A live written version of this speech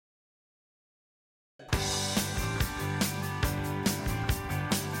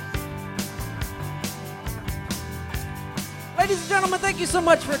Ladies and gentlemen, thank you so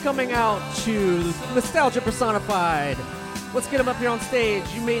much for coming out to Nostalgia Personified. Let's get him up here on stage.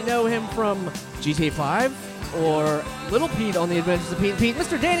 You may know him from GTA 5 or Little Pete on The Adventures of Pete and Pete,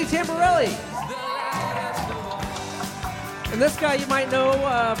 Mr. Danny Tamborelli. And this guy you might know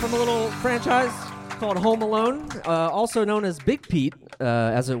from a little franchise called Home Alone, also known as Big Pete,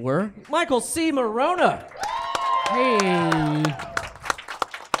 as it were, Michael C. Morona. Hey.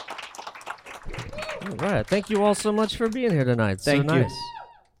 All right. Thank you all so much for being here tonight. Thank so you.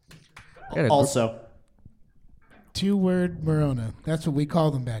 Nice. Also, Two-word Morona. That's what we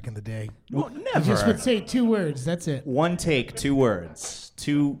called them back in the day. well, You never. just would say 2 words. That's it. One take, 2 words.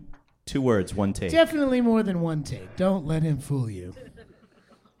 Two words, one take. Definitely more than 1 take. Don't let him fool you.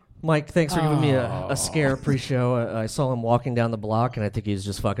 Mike, thanks for giving me a scare pre-show. I saw him walking down the block, and I think he was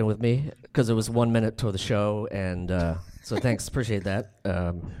just fucking with me because it was 1 minute to the show, and so thanks, appreciate that.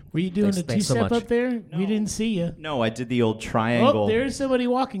 Were you doing a thanks so two-step much. up there? We didn't see you. No, I did the old triangle. Oh, there's somebody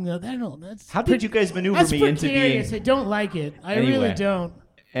walking though. That's How did you guys maneuver that's me into precarious. being... I don't like it. I Anyway. really don't.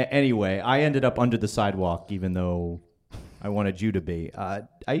 Anyway, I ended up under the sidewalk, even though I wanted you to be. I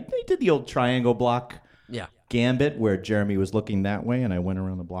did the old triangle block Yeah. gambit where Jeremy was looking that way, and I went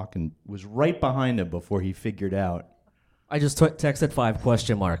around the block and was right behind him before he figured out. I just texted 5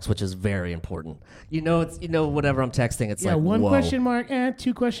 question marks, which is very important. You know, whatever I'm texting, it's Yeah, like, 1 whoa. question mark,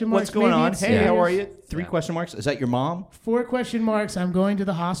 2 question marks. What's going maybe on? it's Hey, serious. how are you? 3 question marks? Is that your mom? 4 question marks. I'm going to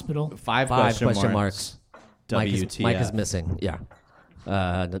the hospital. 5 question question marks. WTF. Mike is missing. Yeah.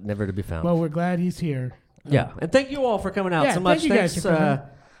 Never to be found. Well, we're glad he's here. yeah. And thank you all for coming out Yeah, so much. thank you guys Thanks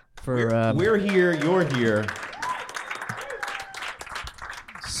for coming. We're here. You're here.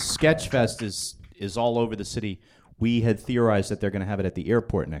 Sketchfest is all over the city. We had theorized that they're going to have it at the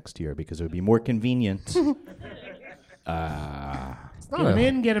airport next year because it would be more convenient. Get him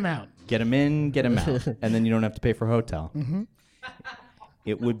in, get him out. Get them in, get them out, and then you don't have to pay for a hotel. Mm-hmm.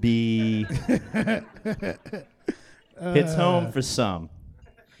 It would be hits home for some.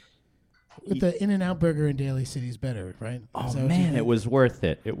 With the In-N-Out Burger in Daly City's better, right? Oh Is that what you man, think? it was worth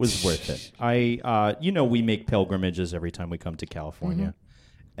it. It was worth it. We make pilgrimages every time we come to California,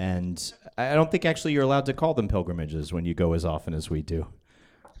 Mm-hmm. and I don't think actually you're allowed to call them pilgrimages when you go as often as we do.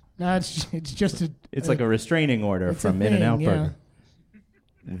 No, it's just a. It's like a restraining order it's a from thing, In-N-Out yeah. Burger.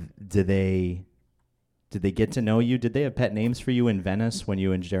 Did they get to know you? Did they have pet names for you in Venice when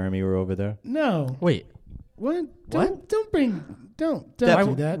you and Jeremy were over there? No. Wait. What? Don't do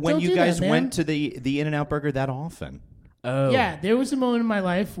that. When Don't you do guys that, man. went to the In-N-Out Burger that often? Oh. Yeah, there was a moment in my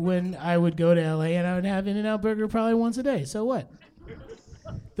life when I would go to LA and I would have In-N-Out Burger probably once a day. So what?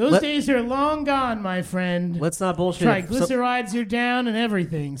 Those days are long gone, my friend. Let's not bullshit. Triglycerides are down and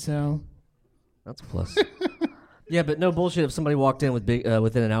everything, so. That's a plus. Yeah, but no bullshit. If somebody walked in with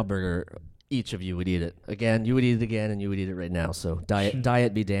In-N-Out Burger, each of you would eat it. Again, you would eat it again, and you would eat it right now. So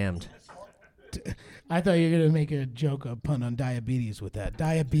diet be damned. I thought you were going to make a joke, a pun on diabetes with that.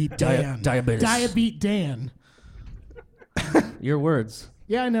 Diabetes Dan. Diabetes. Diabetes Dan. Your words.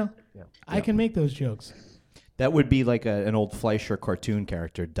 Yeah, I know. Yeah. I can make those jokes. That would be like an old Fleischer cartoon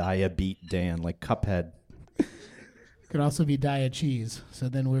character, Diabeat Dan, like Cuphead. Could also be diet cheese. So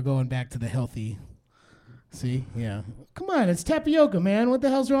then we're going back to the healthy. See? Yeah. Come on, it's tapioca, man. What the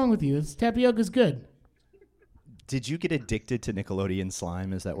hell's wrong with you? Tapioca's good. Did you get addicted to Nickelodeon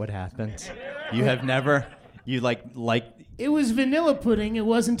slime? Is that what happened? You have never... You like It was vanilla pudding. It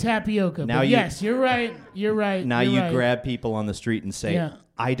wasn't tapioca. Now but you- yes, you're right. You're right. now you're you right. grab people on the street and say, Yeah.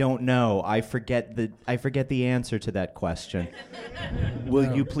 I don't know. I forget the answer to that question.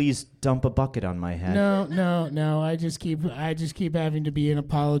 Will you please dump a bucket on my head? No. I just keep having to be an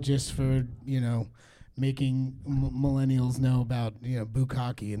apologist for making millennials know about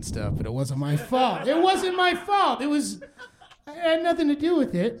bukkake and stuff. But it wasn't my fault. It wasn't my fault. I had nothing to do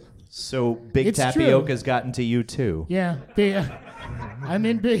with it. So Big It's Tapioca's gotten to you too. Yeah, I'm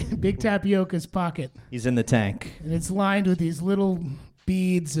in Big Tapioca's pocket, He's in the tank. and it's lined with these little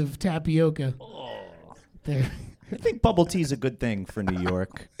beads of tapioca. There. I think bubble tea is a good thing for New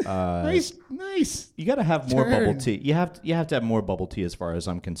York. Nice. You got to have more Turn. bubble tea. You have to have more bubble tea as far as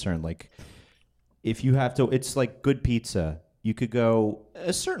I'm concerned. Like, if you have to, it's like good pizza. You could go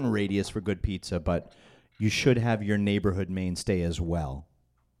a certain radius for good pizza, but you should have your neighborhood mainstay as well.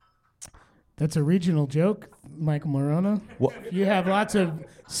 That's a regional joke, Michael Morona. What? If you have lots of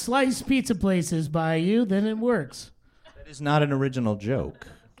sliced pizza places by you, then it works. That is not an original joke.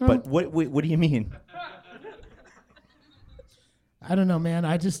 But what do you mean? I don't know, man.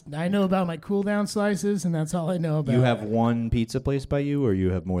 I know about my cool down slices, and that's all I know about. You have one pizza place by you, or you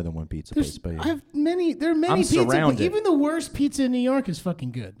have more than one pizza place by you? I have many. There are many I'm pizza. surrounded. Even the worst pizza in New York is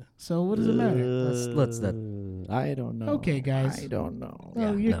fucking good. So what does it matter? Let's that. I don't know. Okay, guys. I don't know.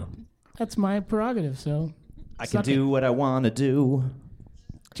 Well, that's my prerogative. So I can do what I want to do.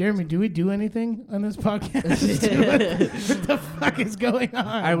 Jeremy, do we do anything on this podcast? What the fuck is going on?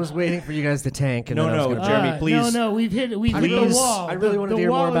 I was waiting for you guys to tank. And No, then I was no, gonna- Jeremy, please. No, we've hit the wall. I really wanted to hear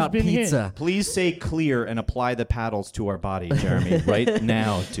more about pizza. Please say clear and apply the paddles to our body, Jeremy, right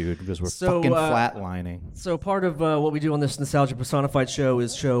now, dude, because we're fucking flatlining. So part of what we do on this Nostalgia Personified show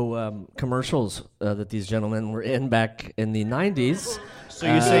is show commercials that these gentlemen were in back in the 90s. So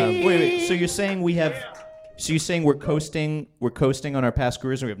you're saying, wait, so you're saying we have... So you're saying we're coasting on our past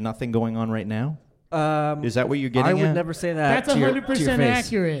careers and we have nothing going on right now? Is that what you're getting I at? would never say that. That's to your 100% face.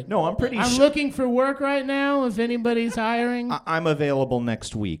 accurate. No, I'm pretty I'm sure. looking for work right now. If anybody's hiring, I'm available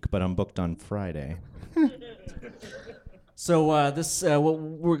next week, but I'm booked on Friday. So this what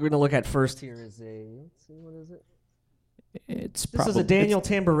we're going to look at first here is let's see, what is it? It's This is a Daniel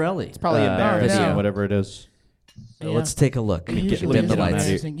Tamborelli. It's probably embarrassing, no. whatever it is. So let's take a look. usually Dim the it's lights.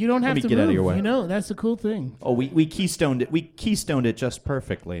 embarrassing. You don't have me to get move. out of your way. You know, that's the cool thing. Oh, we keystoned it. We keystoned it just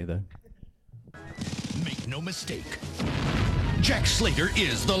perfectly. Make no mistake. Jack Slater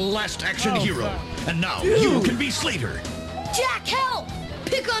is the last action hero. God. And now you can be Slater. Jack, help!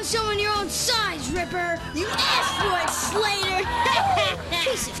 Pick on someone your own size, Ripper! You asked for it, Slater!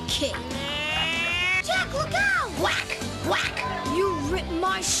 Piece of cake. Jack, look out! Whack! Whack! You ripped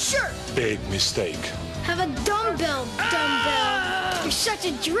my shirt! Big mistake. Have a dumbbell. You're such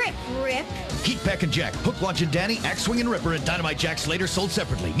a drip, Rip. Heat Pack and Jack, Hook, Launch and Danny, Axe Swing and Ripper, and Dynamite Jack Slater sold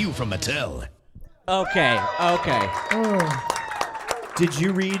separately. New from Mattel. Okay. Did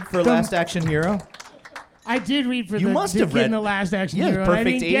you read for Last Action Hero? I did read for You the must kid have read- in the last action Yeah, hero. And I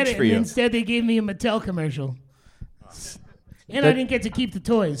perfect didn't get age it. for you. And instead, they gave me a Mattel commercial, and I didn't get to keep the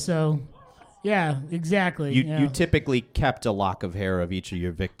toys. So, yeah, exactly. You yeah. typically kept a lock of hair of each of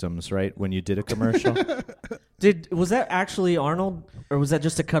your victims, right? When you did a commercial. Was that actually Arnold, or was that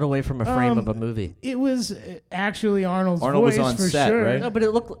just a cutaway from a frame of a movie? It was actually Arnold's Arnold was voice on for set, sure. right? No, but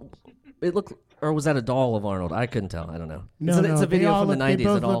it looked, or was that a doll of Arnold? I couldn't tell. I don't know. No, it's a they video all from the look, 90s. They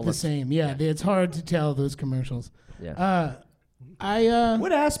both It all look the looks same. Yeah, it's hard to tell those commercials. Yeah.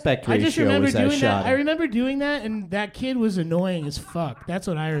 What aspect I ratio just remember was that doing shot? that. I remember doing that, and that kid was annoying as fuck. That's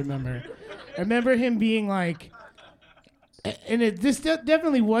what I remember. I remember him being like, and this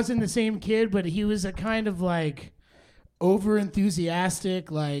definitely wasn't the same kid, but he was a kind of like over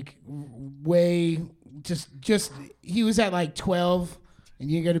enthusiastic, like way just he was at like 12, and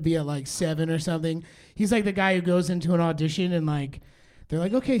you got to be at like 7 or something. He's like the guy who goes into an audition and like they're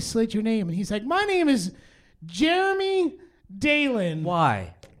like, okay, slate your name, and he's like, my name is Jeremy Dalen.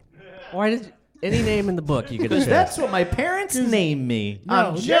 Why did any name in the book you could have Because that's what my parents named me.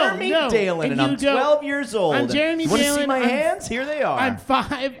 I'm Jeremy Dalen, and I'm 12 years old. I'm Jeremy Want to see Dalen, my I'm- hands? Here they are. I'm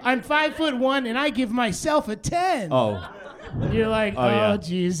 5'1", and I give myself a 10. Oh, You're like, Oh, yeah.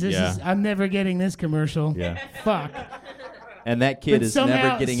 geez, Yeah. I'm never getting this commercial. Yeah. Fuck. and that kid But is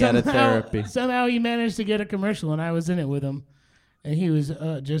never getting out of therapy. Somehow he managed to get a commercial, and I was in it with him, and he was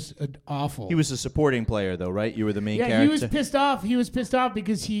just awful. He was a supporting player, though, right? You were the main character. he was pissed off. He was pissed off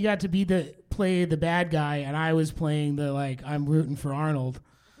because he got to play the bad guy, and I was playing the like I'm rooting for Arnold.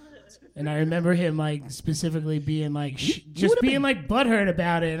 And I remember him like specifically being like being like butthurt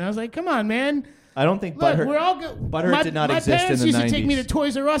about it, and I was like, "Come on, man! I don't think Look, Butthurt. we're all Butthurt did not my exist in parents the used 90s. to take me to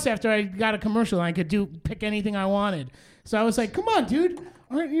Toys R Us after I got a commercial, and I could pick anything I wanted. So I was like, "Come on, dude!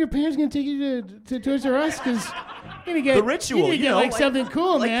 Aren't your parents gonna take you to Toys R Us? Because you're gonna get The ritual, you're gonna you get know, like like- something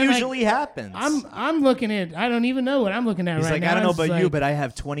cool, like man. usually happens. I'm looking at. I don't even know what I'm looking at He's right like, now. I don't know It's about you, like- but I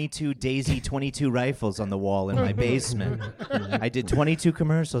have 22 Daisy 22 rifles on the wall in my basement. I did 22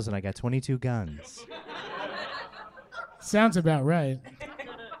 commercials and I got 22 guns. sounds about right.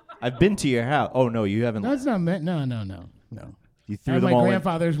 I've been to your house. Oh no, you haven't. No, it's not meant. No. You I threw had them my all.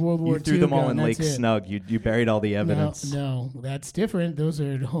 grandfather's World War You threw II them all gun, in that's Lake it. Snug. You buried all the evidence. No, that's different. Those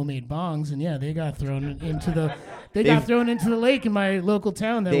are homemade bongs, and yeah, they got thrown into the lake in my local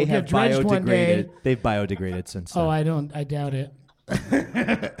town that They will have get dredged one day. biodegraded. They've biodegraded since. Oh, then. I doubt it.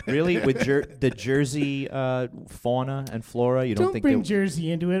 Really, with the Jersey fauna and flora, you don't Don't think bring they-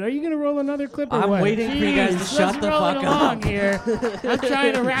 Jersey into it. Are you gonna roll another clip? Or I'm what? waiting for you guys to Jeez, shut let's the roll it fuck along up. here. I'm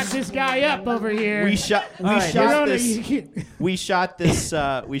trying to wrap this guy up over here. we shot Your Honor, this. you can- We shot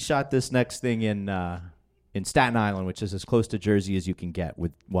this next thing in Staten Island, which is as close to Jersey as you can get,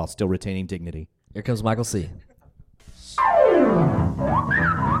 while still retaining dignity. Here comes Michael C.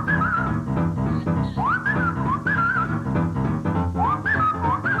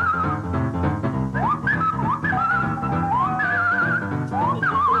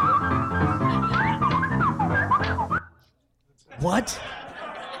 What?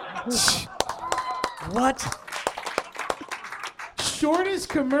 What? Shortest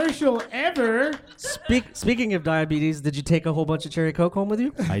commercial ever. Speaking of diabetes, did you take a whole bunch of cherry Coke home with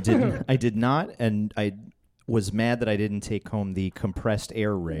you? I didn't. I did not, and I was mad that I didn't take home the compressed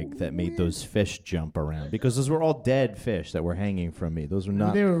air rig that made those fish jump around, because those were all dead fish that were hanging from me. Those were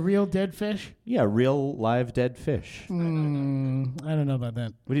not. They were real dead fish? Yeah, real live dead fish. I don't know about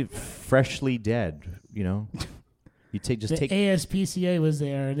that. What do you, freshly dead? You know, you take The ASPCA was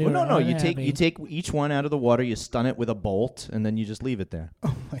there. They Well, were no. You unhappy. take each one out of the water. You stun it with a bolt, and then you just leave it there.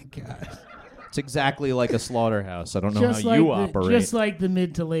 Oh my God! It's exactly like a slaughterhouse. I don't know how you operate. Just like the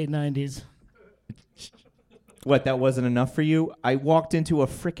mid to late 90s. What? That wasn't enough for you? I walked into a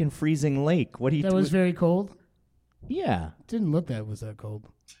frickin' freezing lake. What do you? That was very cold. Yeah. Didn't look that was that cold.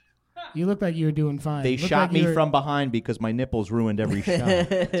 You looked like you were doing fine. They Looked shot like me you were- from behind because my nipples ruined every shot.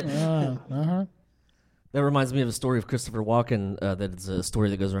 Uh-huh. That reminds me of a story of Christopher Walken. That's a story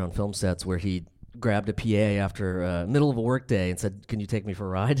that goes around film sets where he grabbed a PA after middle of a work day and said, "Can you take me for a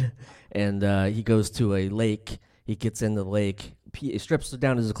ride?" And he goes to a lake. He gets in the lake. He strips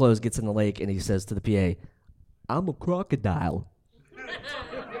down his clothes, gets in the lake, and he says to the PA, "I'm a crocodile.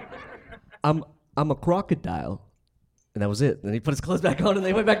 I'm a crocodile." And that was it. And he put his clothes back on, and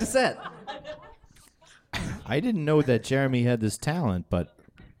they went back to set. I didn't know that Jeremy had this talent, but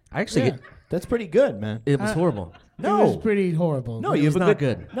I actually that's pretty good, man. it was horrible. No. It was pretty horrible. No, It you was have a not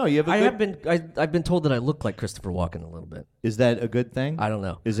good. good. No, you have a good. I've been told that I look like Christopher Walken a little bit. Is that a good thing? I don't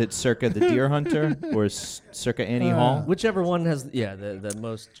know. Is it circa the Deer Hunter or circa Annie Hall? Whichever one has, the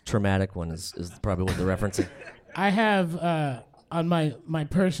most traumatic one is probably what they're referencing. I have on my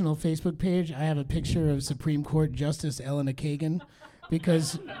personal Facebook page, I have a picture of Supreme Court Justice Elena Kagan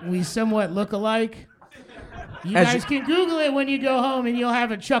because we somewhat look alike. You As guys can Google it when you go home, and you'll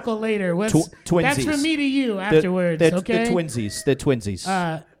have a chuckle later. That's Twinsies. from me to you afterwards. Okay. The twinsies. The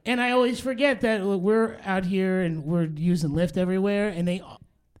twinsies. And I always forget that we're out here and we're using Lyft everywhere, and I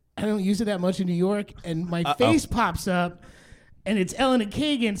don't use it that much in New York, and my face pops up, and it's Elena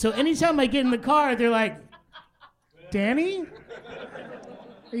Kagan. So anytime I get in the car, they're like, "Danny,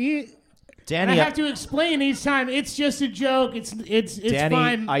 are you?" Danny, and I have to explain each time. It's just a joke. It's Danny,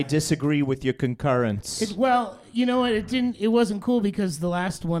 fine. I disagree with your concurrence. Well, you know what? It wasn't cool because the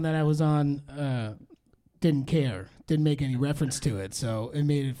last one that I was on didn't care, didn't make any reference to it, so it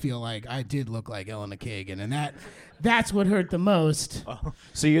made it feel like I did look like Elena Kagan, and that's what hurt the most.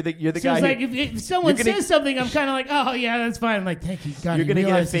 So you're the So guy. it's like who, if someone says something, I'm kind of like, oh yeah, that's fine. I'm like, thank you, God. you're gonna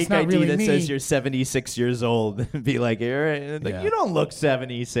get a fake ID really that me. says you're 76 years old and be like, Yeah. you don't look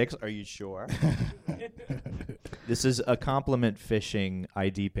 76. Are you sure? This is a compliment fishing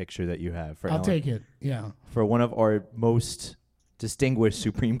ID picture that you have for I'll Ellen, take it. Yeah, for one of our most distinguished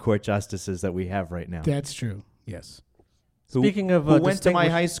Supreme Court justices that we have right now. that's true. Yes. Speaking of who went to my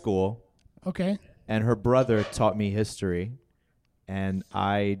distinguished- high school, Okay. and her brother taught me history, and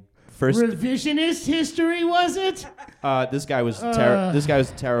I first Revisionist history, was it? this guy was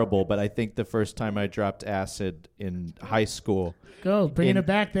terrible, but I think the first time I dropped acid in high school, Go, bringing it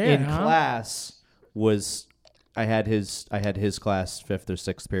back there, in huh? class was I had his class 5th or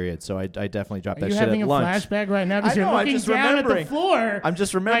 6th period, so I definitely dropped Are that you shit having at a lunch. flashback right now I because you're know, I'm looking just down at the remembering. floor? I'm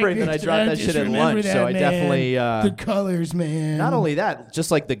just remembering that I Like, dropped that just shit at remember lunch, that, so I man. definitely the colors, man. not only that, just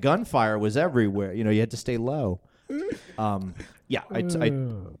like the gunfire was everywhere. You know, you had to stay low. Yeah,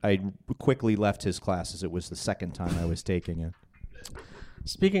 I quickly left his classes. It was the second time I was taking it.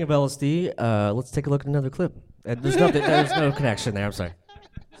 Speaking of LSD, let's take a look at another clip. There's no connection there. I'm sorry.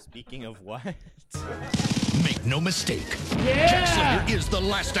 Speaking of what? Make no mistake. Yeah. Jack Slater is the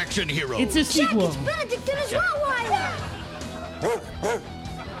last action hero. It's a sequel. It's Benedict and his Rottweiler!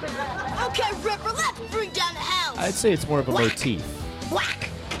 Okay, Ripper, let's bring down the house! I'd say it's more of a motif. Whack!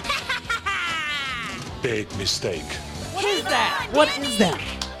 Big mistake. What is that? What is that?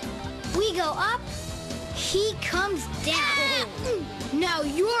 We go up, he comes down. Now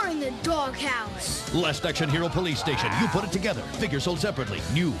you're in the doghouse. Last Action Hero Police Station. You put it together. Figure sold separately.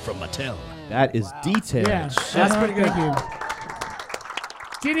 New from Mattel. That is detailed. Yeah, That's pretty good. Thank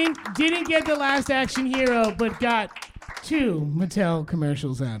you. Didn't get the Last Action Hero, but got 2 Mattel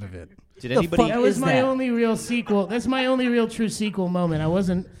commercials out of it. Did anybody? That was my only real sequel. That's my only real true sequel moment. I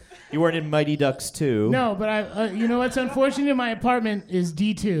wasn't. You weren't in Mighty Ducks 2. No, but I. You know what's unfortunate? My apartment is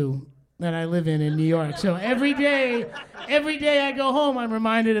D2 that I live in New York. So every day I go home, I'm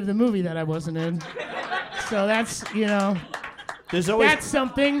reminded of the movie that I wasn't in. So that's There's always that's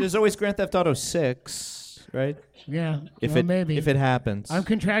something. There's always Grand Theft Auto 6, right? Yeah, If well, maybe if it happens. I'm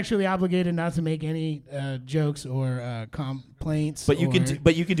contractually obligated not to make any jokes or complaints. But you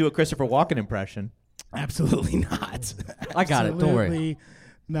can do a Christopher Walken impression. Absolutely not. I got it. Don't worry. Absolutely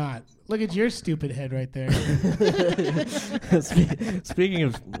not. Look at your stupid head right there. Speaking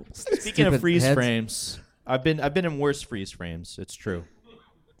of freeze heads. frames, I've been in worse freeze frames. It's true.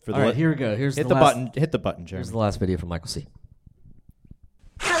 For All right, here we go. Here's hit the the last, button. Hit the button, Jeremy. Here's the last video from Michael C.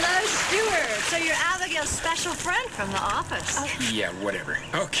 Hello, Stuart. So you're Abigail's special friend from the office. Yeah, whatever.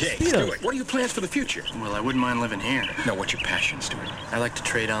 Okay, Speedos. Stuart, what are your plans for the future? Well, I wouldn't mind living here. No, what's your passion, Stuart? I like to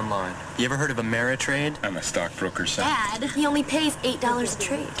trade online. You ever heard of Ameritrade? I'm a stockbroker, son. Dad, he only pays $8 a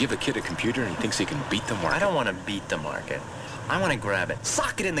trade. Give a kid a computer and he thinks he can beat the market. I don't want to beat the market. I want to grab it,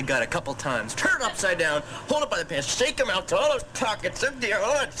 sock it in the gut a couple times, turn it upside down, hold it by the pants, shake them out to all those pockets, empty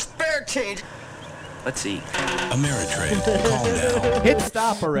all that spare change. Let's see. Ameritrade. Call now. Hit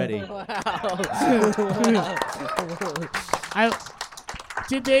stop already.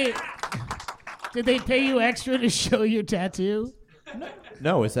 Did they pay you extra to show your tattoo?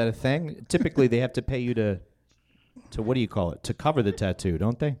 No, is that a thing? Typically, they have to pay you to what do you call it? To cover the tattoo,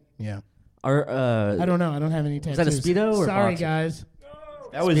 don't they? Yeah. I don't know. I don't have any tattoos. that a Speedo or Sorry, boxer? guys.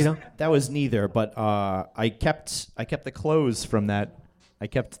 That was neither. But I kept the clothes from that. I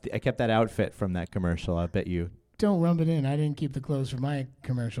kept that outfit from that commercial. I bet you. Don't rub it in. I didn't keep the clothes for my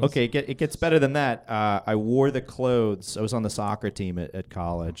commercials. Okay, it gets better than that. I wore the clothes. I was on the soccer team at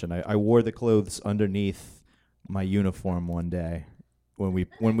college, and I wore the clothes underneath my uniform one day when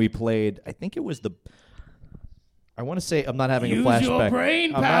we played. I think it was the. I want to say I'm not having Use a flashback. your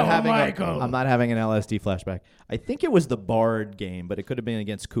brain power, Michael. I'm not having an LSD flashback. I think it was the Bard game, but it could have been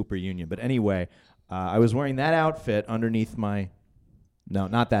against Cooper Union. But anyway, I was wearing that outfit underneath my. No,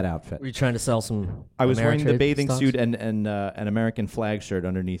 not that outfit. Were you trying to sell some? I was wearing the Ameritrade bathing stocks? suit and an American flag shirt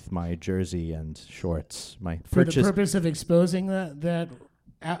underneath my jersey and shorts. My For purchase. the purpose of exposing that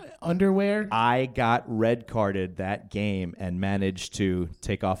underwear? I got red carded that game and managed to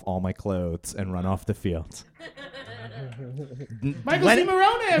take off all my clothes and run off the field. Michael C.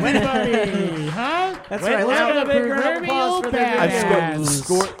 Marone, everybody! Huh? That's right. Let's give a big round of applause for their I've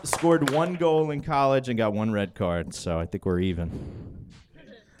Badass. scored one goal in college and got one red card, so I think we're even.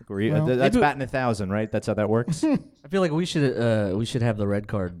 Well, That's batting 1,000, right? That's how that works. I feel like we should have the red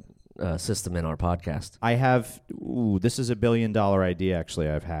card system in our podcast. I have. This is $1 billion idea. Actually,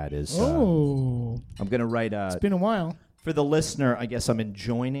 I've had is. Oh. I'm gonna write. It's been a while. For the listener, I guess I'm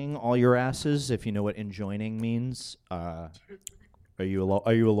enjoining all your asses. If you know what enjoining means, are you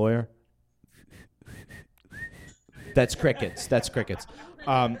a lawyer? That's crickets. That's crickets.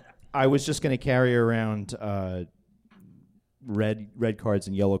 I was just going to carry around red cards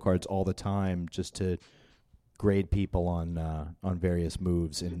and yellow cards all the time, just to grade people on various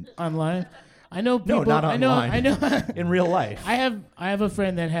moves in Online? I know people. No, not online. I know. in real life. I have a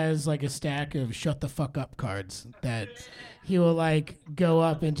friend that has like a stack of shut the fuck up cards that he will like go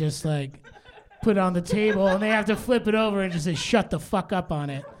up and just like put on the table, and they have to flip it over and just say shut the fuck up on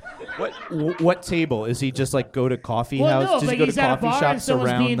it. What table is he? Just like go to coffee Well, house? no, Does but he go he's to at a coffee bar and shops someone's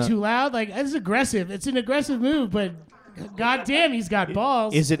around? being too loud. Like that's aggressive. It's an aggressive move, but goddamn, he's got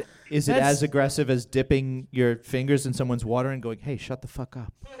balls. Is it That's- as aggressive as dipping your fingers in someone's water and going, "Hey, shut the fuck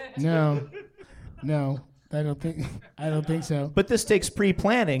up"? No, I don't think so. But this takes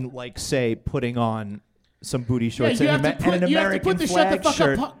pre-planning, like say putting on some booty shorts you and, have to put- and an you have to American put the shut the flag fuck up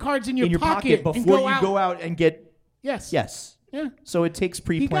shirt cards in your pocket pocket and before go you out. go out and get. Yes. Yes. Yeah. So it takes He got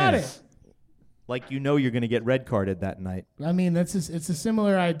pre-planning. it. Like you know you're going to get red carded that night. I mean, it's a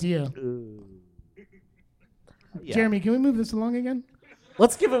similar idea. Yeah. Jeremy, can we move this along again?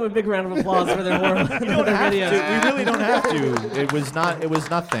 Let's give them a big round of applause for their more video. We really don't have to. It was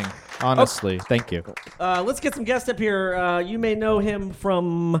nothing. Honestly, thank you. Let's get some guests up here. You may know him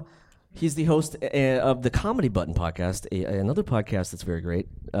from. He's the host of the Comedy Button podcast, another podcast that's very great.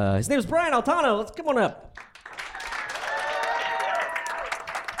 His name is Brian Altano. Let's come on up.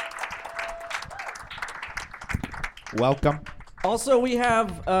 Welcome. Also, we have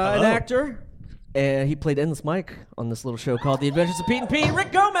an actor. He played Endless Mike on this little show called The Adventures of Pete and Pete.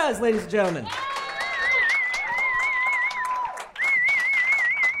 Rick Gomez, ladies and gentlemen.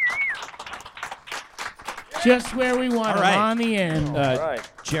 Just where we want All it, right. on the end.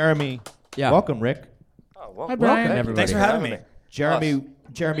 Jeremy. Yeah. Welcome, Rick. Hi, Brian. Welcome, everybody. Thanks for having me.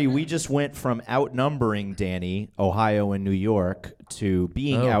 Jeremy, we just went from outnumbering Danny, Ohio and New York, to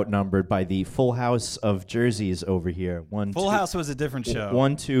being outnumbered by the full house of jerseys over here. Full House was a different show.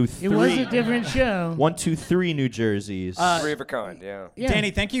 1, 2, 3. It was a different show. 1, 2, 3 New Jerseys. Three of a kind, yeah. Yeah.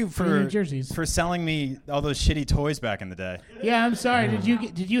 Danny, thank you New jerseys. for selling me all those shitty toys back in the day. Yeah, I'm sorry.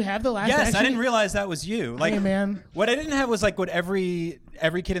 Did you have the last? Yes, action? I didn't realize that was you. Like, Hey, man. what I didn't have was like what every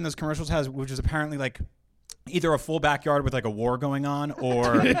kid in those commercials has, which is apparently like either a full backyard with like a war going on,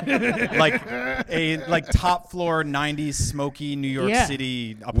 or like a top floor '90s smoky New York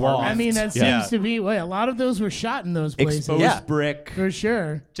City apartment. I mean, that seems to be. Well, a lot of those were shot in those places. Exposed brick. For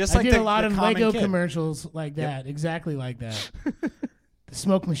sure. Just like I did the- a lot the of common Lego kid. commercials like that. Exactly like that. The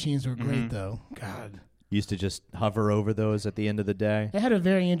smoke machines were great, though. God. Used to just hover over those at the end of the day. It had a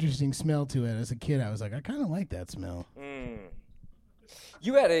very interesting smell to it. As a kid, I was like, I kind of like that smell.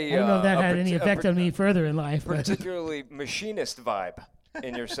 You had a. I don't know if that had any effect on me further in life. But Particularly machinist vibe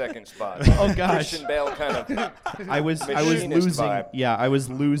in your second spot. Oh gosh, Christian Bale kind of. I was machinist losing. vibe. Yeah, I was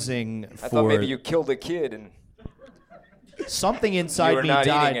losing. I thought maybe you killed a kid and something inside you were me not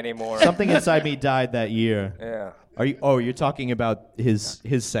died. eating anymore. Something inside me died that year. Yeah. Are you? Oh, you're talking about his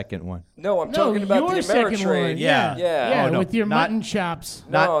second one. No, I'm talking about your the second Ameritrade. one. Yeah. Yeah. Oh, no, with your not- mutton chops.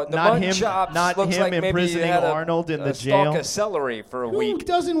 No, the not mutton him. chops Not looks him like maybe you imprisoning had Arnold in the a stalk jail. of celery for a Who week.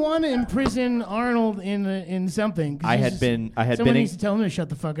 doesn't want to imprison Arnold in something? 'Cause I he's had just- been Someone in- needs to tell him to shut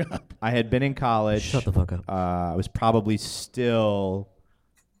the fuck up. I had been in college. Shut the fuck up. I was probably still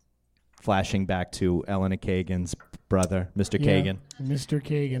flashing back to Elena Kagan's brother, Mr. Kagan. Mr.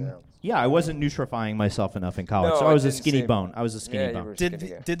 Kagan. Yeah, I wasn't neutrifying myself enough in college, No, so I was a it didn't skinny seem- bone. I was a skinny Yeah, you bone. were skinny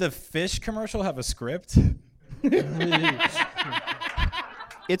guy. Did the fish commercial have a script?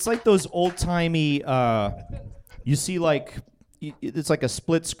 It's like those old timey. You see, like it's like a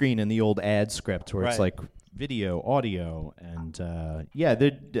split screen in the old ad script where it's Right. like video, audio, and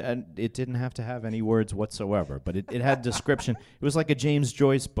it didn't have to have any words whatsoever, but it had description. It was like a James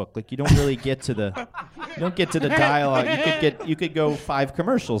Joyce book. Like you don't really get to the dialogue. You could go 5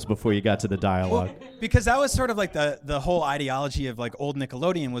 commercials before you got to the dialogue. Because that was sort of like the whole ideology of like old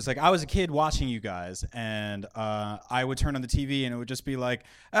Nickelodeon was like I was a kid watching you guys, and I would turn on the TV and it would just be like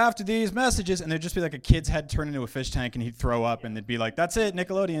after these messages, and there'd just be like a kid's head turned into a fish tank and he'd throw up and they'd be like that's it,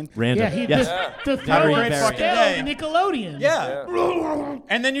 Nickelodeon. Random. Yeah, Yes. the Very, throw up very. Fucking day. Nickelodeon. Yeah.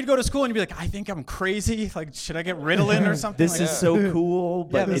 And then you'd go to school and you'd be like, I think I'm crazy. Like, should I get Ritalin or something? This like is so cool,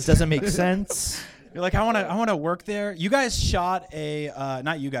 but Yeah, it doesn't make sense. You're like, I want to work there. You guys shot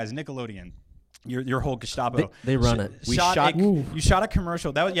not you guys, Nickelodeon. Your whole Gestapo. They run it. We shot- You shot a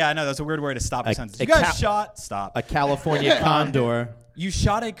commercial. That was I know that's a weird way to stop a sentence. You a guys shot A California condor. You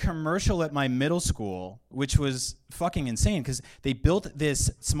shot a commercial at my middle school, which was fucking insane because they built this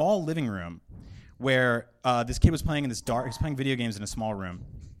small living room where this kid was playing in this dark. He's playing video games in a small room,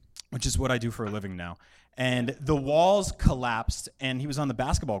 which is what I do for a living now. And the walls collapsed, and he was on the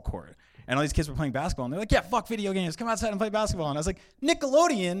basketball court. And all these kids were playing basketball, and they're like, yeah, fuck video games. Come outside and play basketball. And I was like,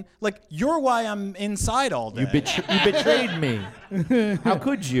 Nickelodeon, like, you're why I'm inside all day. You betrayed me. How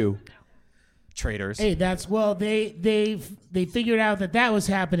could you? Traitors. Hey, they figured out that was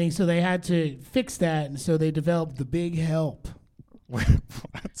happening, so they had to fix that, and so they developed the Big Help.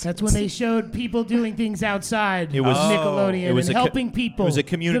 That's when they showed people doing things outside. It was Nickelodeon it was and helping people. It was a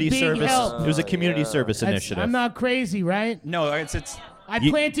community The Big service. Help. It was a community service initiative. I'm not crazy, right? No, it's I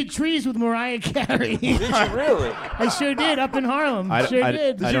planted trees with Mariah Carey. Did you really? I sure did up in Harlem. I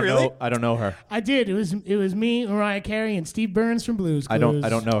did. don't know. I don't know her. I did. It was me, Mariah Carey, and Steve Burns from Blues Clues. I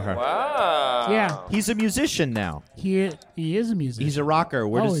don't know her. Wow. Yeah, He's a musician now. he is a musician. He's a rocker.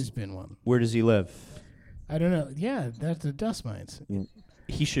 Always been one. Where does he live? I don't know. Yeah, that's the Dust Mines.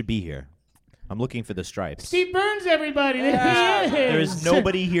 He should be here. I'm looking for the stripes. Steve Burns, everybody. Yeah. There There he is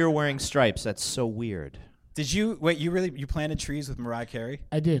nobody here wearing stripes. That's so weird. Did you wait? You planted trees with Mariah Carey?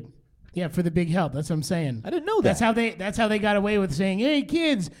 I did. Yeah, for the Big Help. That's what I'm saying. I didn't know that. That's how they got away with saying, "Hey,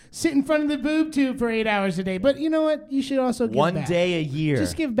 kids, sit in front of the boob tube for 8 hours a day." But you know what? You should also give One back. day a year.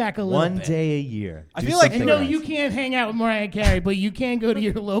 Just give back a little One bit. day a year. I Do feel like- something And no, nice. you can't hang out with Mariah Carey, but you can go to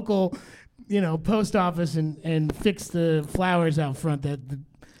your local, post office and fix the flowers out front that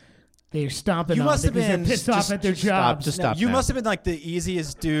they're stomping You on must have because been they're pissed off at their jobs. Just stop. You now. must have been like the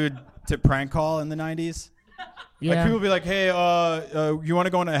easiest dude to prank call in the 90s. Like Yeah. people would be like, "Hey, you want to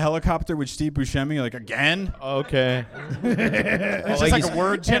go in a helicopter with Steve Buscemi?" You're like, again? Okay. It's just like a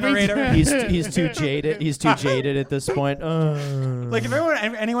word generator. He's too jaded. He's too jaded at this point. Like if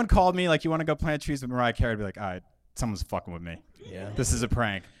anyone called me like, "You want to go plant trees with Mariah Carey?" I'd be like, "All right, someone's fucking with me. Yeah. This is a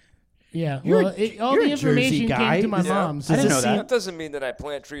prank." Yeah, You're well, a- all you're the a Jersey information guy. came to my Yeah. mom's. I didn't know That that. doesn't mean that I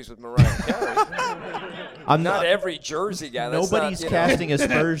plant trees with Mariah Carey. I'm Not not. every Jersey guy. That's Nobody's not, casting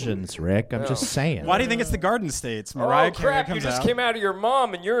aspersions, Rick. I'm No. just saying. Why do you think it's the Garden States? Mariah Oh Carey crap! You comes just out. came out of your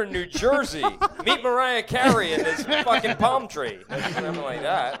mom, and you're in New Jersey. Meet Mariah Carey in this fucking palm tree. Something like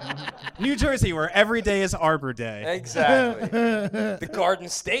that. New Jersey, where every day is Arbor Day. Exactly. The Garden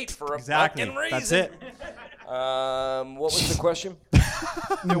State for a Exactly. fucking reason. That's it. What was the question?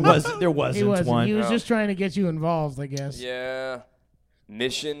 There He wasn't wasn't. one. He was No. just trying to get you involved, I guess. Yeah.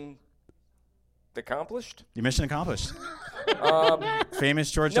 Mission accomplished. Your mission accomplished. Um,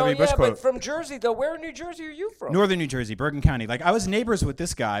 Famous George no, W. Bush yeah, quote. but from Jersey though. Where in New Jersey are you from? Northern New Jersey, Bergen County. Like I was neighbors with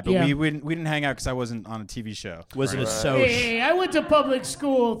this guy, but Yeah. we didn't hang out because I wasn't on a TV show. Wasn't a Hey, soch. hey, I went to public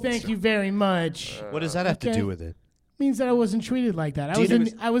school. Thank you very much. What does that have to Okay. do with it? Means that I wasn't treated like that.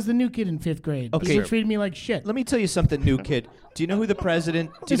 I was the new kid in 5th grade. Okay. People treated me like shit. Let me tell you something, new kid. Do you know who the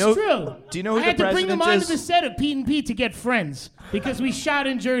president? Do you It's know? true. Do you know who I had the to bring them president onto the is? set of Pete and Pete to get friends because we shot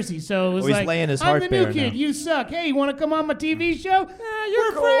in Jersey. So it was he's like, laying his I'm heart the new bare kid. now. You suck. Hey, you want to come on my TV show? you're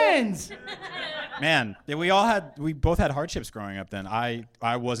We're cool. friends. Man, we both had hardships growing up. Then I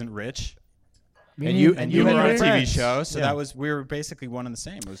wasn't rich, and you were on a neither. TV show, so Yeah. we were basically one and the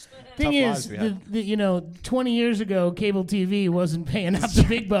same. It was Thing tough lives is, we had. 20 years ago, cable TV wasn't paying out the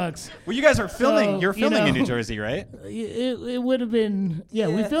big bucks. Well, you guys are filming. So, You're filming in you know, New Jersey, right? It would have been,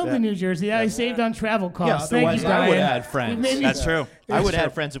 we filmed in New Jersey. I saved on travel costs. Thank otherwise you, I Brian. would have had You friends. made me- That's true. I would have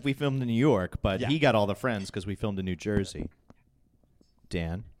had friends if we filmed in New York, but Yeah. he got all the friends because we filmed in New Jersey.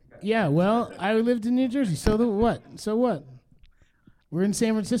 Dan. Yeah, well, I lived in New Jersey. So what? We're in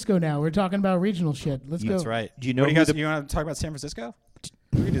San Francisco now. We're talking about regional shit. Let's go. That's right. Do you know What do you who guys? the- You want to talk about San Francisco?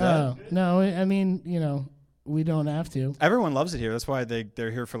 We can do that. Oh, no, I mean, we don't have to. Everyone loves it here. That's why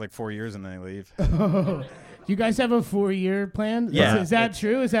they're here for like 4 years and then they leave. You guys have a 4-year plan? Yeah. Is that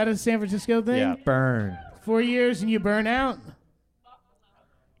true? Is that a San Francisco thing? Yeah. Burn. 4 years and you burn out?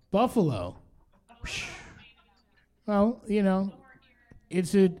 Buffalo. Well,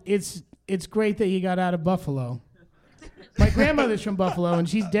 it's great that you got out of Buffalo. My grandmother's from Buffalo and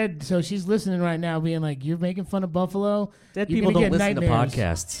she's dead, so she's listening right now, being like, "You're making fun of Buffalo. Dead You're people gonna don't get listen nightmares." to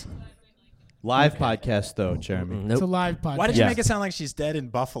podcasts. Live podcast though, Jeremy. Nope. It's a live podcast. Why did you Yeah. make it sound like she's dead in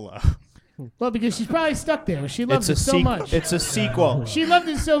Buffalo? Well, because she's probably stuck there. She loves it so much. It's a sequel. She loved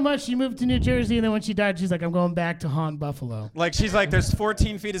it so much, she moved to New Jersey, and then when she died, she's like, "I'm going back to haunt Buffalo." Like she's like, there's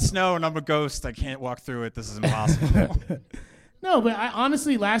 14 feet of snow and I'm a ghost. I can't walk through it. This is impossible. No, but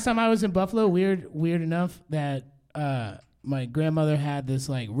honestly, last time I was in Buffalo, weird enough that my grandmother had this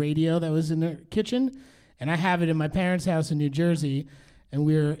like radio that was in her kitchen, and I have it in my parents' house in New Jersey, and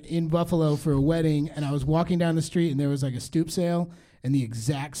we were in Buffalo for a wedding, and I was walking down the street, and there was like a stoop sale, and the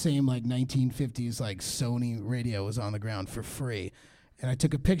exact same like 1950s like Sony radio was on the ground for free. And I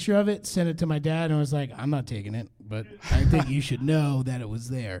took a picture of it, sent it to my dad, and I was like, "I'm not taking it, but I think you should know that it was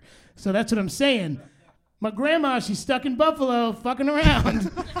there." So that's what I'm saying. My grandma, she's stuck in Buffalo, fucking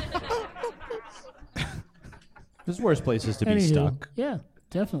around. There's worse places to be Anywho, stuck. Yeah,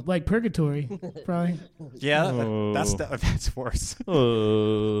 definitely. Like purgatory, probably. Yeah, that's worse.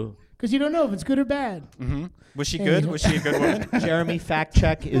 Because you don't know if it's good or bad. Mm-hmm. Was she good? Was she a good woman? Jeremy, fact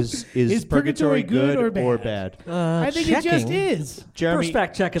check: is purgatory good or bad? I think it just is. Jeremy, First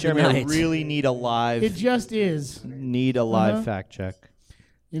fact check of the Jeremy, I night. really need a live. It just is. Need a live Uh-huh. fact check.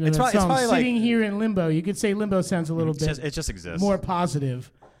 You know, It's that probably- it's song, probably like- Sitting Here in Limbo. You could say limbo sounds a little bit It just exists. more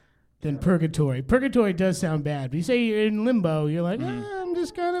positive than purgatory. Purgatory does sound bad. But you say you're in limbo, you're like, I'm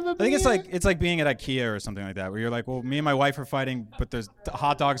just kind of a I think it's like being at IKEA or something like that, where you're like, well, me and my wife are fighting, but there's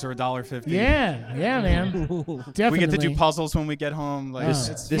hot dogs are $1.50. Yeah, man. Definitely. We get to do puzzles when we get home. Like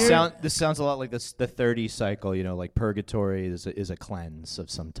This sounds a lot like the 30 cycle. You know, like purgatory is a cleanse of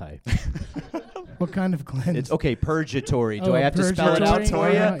some type. What kind of cleanse? It's okay. Purgatory. Do Oh, I have to spell it out for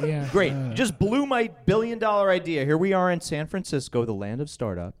purgatory? you? Yeah. Great. Just blew my $1 billion idea. Here we are in San Francisco, the land of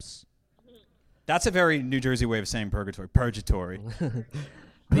startups. That's a very New Jersey way of saying purgatory. Purgatory.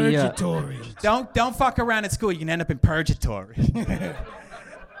 Purgatory. Don't fuck around at school. You can end up in purgatory.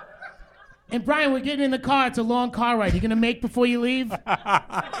 And Brian, we're getting in the car. It's a long car ride. You gonna make before you leave?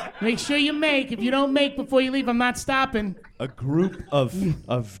 Make sure you make. If you don't make before you leave, I'm not stopping. A group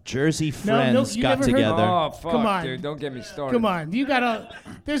of Jersey No, friends you got never heard- together. Oh fuck, Come on. dude! Don't get me started. Come on, you gotta.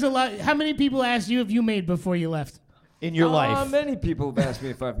 There's a lot. How many people asked you if you made before you left? In your life. Many people have asked me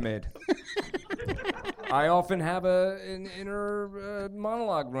if I've made. I often have an inner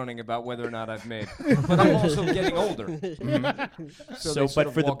monologue running about whether or not I've made, but I'm also getting older. So, they sort but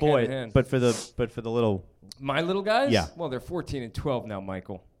of for the walk hand boy, in hand. but for the little, My little guys? Yeah. Well, they're 14 and 12 now,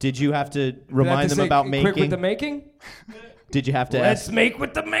 Michael. did you have to Did I have remind to them say about quick making? with the making? Did you have to Let's ask? make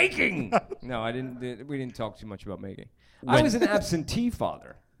with the making. No, I didn't. We didn't talk too much about making. I was an absentee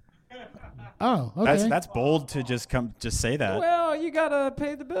father. Oh, okay. That's bold to just say that. Well, you gotta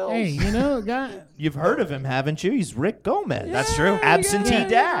pay the bills. Hey, guy. You've heard of him, haven't you? He's Rick Gomez. Yeah, That's true. Absentee yeah.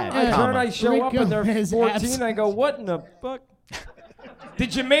 dad. I turn, comma. I show Rick up, and they're Gomez, 14. I go, what in the fuck?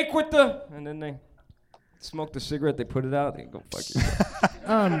 Did you make with the? And then they smoke the cigarette. They put it out. They go, fuck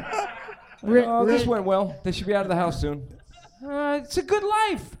yourself. This went well. They should be out of the house soon. It's a good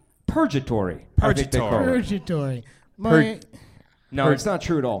life. Purgatory. I think they call it. Purgatory. My, No, it's not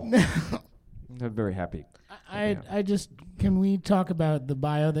true at all. I'm very happy. I just can we talk about the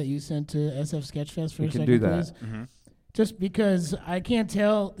bio that you sent to SF Sketchfest for a second, do that. please? Mm-hmm. Just because I can't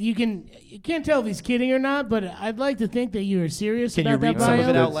tell, you can't tell if he's kidding or not, but I'd like to think that you are serious Can you about that read bio. some of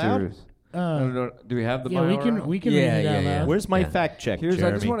it out That's loud? serious. I don't know. Do we have the Yeah, bio? we can Yeah, read it out yeah. loud. Where's my fact check, I just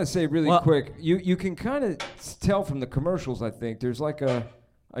Jeremy? want to say really Well- quick. You can kind of tell from the commercials. I think there's like a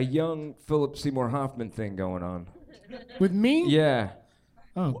young Philip Seymour Hoffman thing going on. With me? Yeah.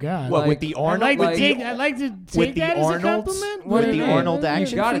 Oh God. What, Like- with the I'd Arnold? like with to the- take. I'd like to with take the that as a Arnolds? compliment. With but- the Arnold You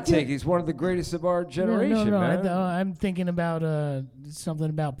action gotta figure? take. He's one of the greatest of our No, generation, no, man. I'm thinking about something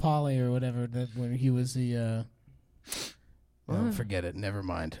about Polly or whatever that when he was the. Oh, forget it. Never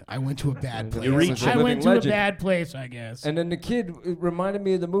mind. I went to a bad place. You reached I it. went to Living a legend. bad place, I guess. And then the kid it reminded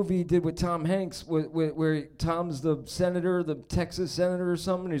me of the movie he did with Tom Hanks, where Tom's the senator, the Texas senator or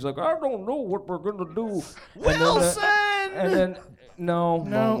something. He's like, I don't know what we're gonna do. Wilson! And then no,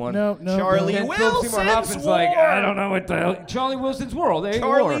 wrong one. no. Charlie And then Philip Seymour Wilson's Hoffman's War! like, I don't know what the hell. Charlie Wilson's World. There you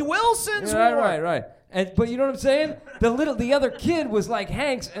Charlie go. Wilson's Right, War! right. But you know what I'm saying? The other kid was like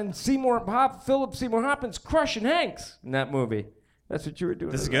Hanks, and Philip Seymour Hoffman's crushing Hanks in that movie. That's what you were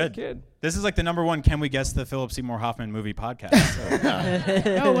doing. This as is a good. Kid. This is like the #1 Can We Guess the Philip Seymour Hoffman Movie podcast.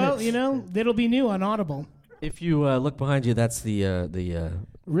 Oh well, that'll be new on Audible. If you look behind you, that's the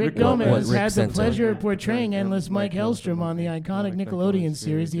Rick what Gomez Rick had the sent pleasure out. of portraying endless Mike Hellstrom on the iconic Nickelodeon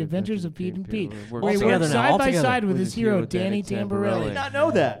series The Adventures of Pete and Pete, where he together worked now, side all by together. side with his hero Danny Tamborelli. Did not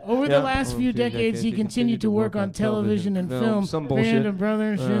know that. Over the last few decades, he continued to work on television and film. Some bullshit. Band of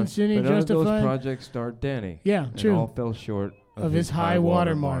Brothers, Sin City, but none of those Justified. projects starred Danny. Yeah, and true. all fell short Of his high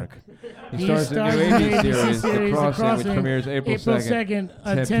watermark. He stars in the new ABC series, The Crossing, which premieres April 2nd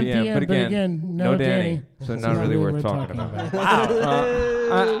at 10 p.m. But again, no Danny. So It's not really worth worth talking about.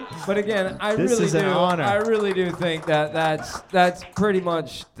 Wow. But again, I This really is do. an honor. I really do think that's pretty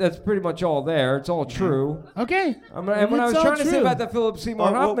much all there. It's all true. Okay. And when I was trying to say about the Philip Seymour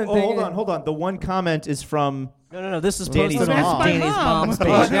Hoffman thing, hold on. The one comment is from No. This is Danny's posted on mom. Danny's mom's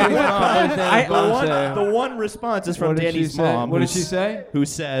page. the one response is from What did she Danny's say? mom. What did she say? Who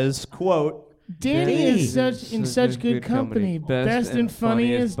says, "quote Danny is in such good company. Best and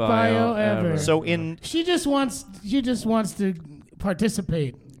funniest bio ever. So in She just wants to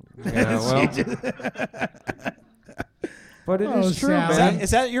participate. Yeah, well. But it is true, Sally. man. Is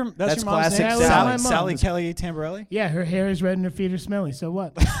that your That's your mom's classic name? Sally. Sally, My mom. Sally Kelly Tamborelli? Yeah, her hair is red and her feet are smelly. So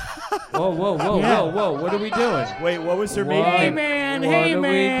what? Whoa! What are we doing? wait, what was her What? maiden Hey name? man, What hey are we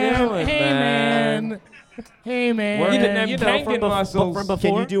man, doing, hey man, hey man. Working them You know, Kangen from muscles. before.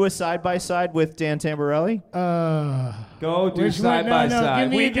 Can you do a side by side with Dan Tamborelli? Go do Which side one? by No, side.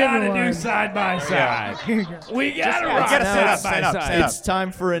 give me We a different gotta do one. side by side. We gotta rock gotta stand up, side by stand up, side. stand up. It's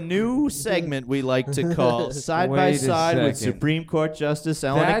time for a new segment we like to call Side by Wait a Side with second. Supreme Court Justice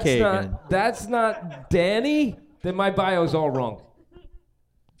Elena Kagan. That's not Danny. Then my bio's all wrong.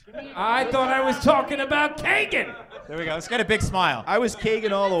 I thought I was talking about Kagan. There we go. Let's get a big smile. I was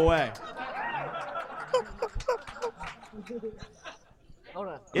Kagan all the way. Hold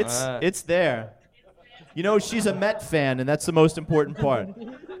on. It's there. You know, she's a Met fan, and that's the most important part.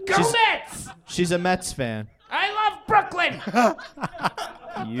 Go Mets! She's a Mets fan. I love Brooklyn.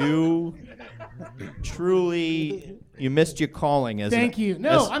 You truly, you missed your calling as Thank you.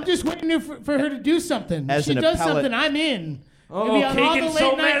 No, I'm just waiting for her to do something. As She an does appellate- something, I'm in. Oh, Maybe on all the Kagan's late so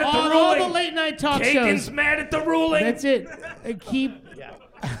night, mad at the on all the ruling. late night talk Kagan's shows. mad at the ruling. That's it. Keep.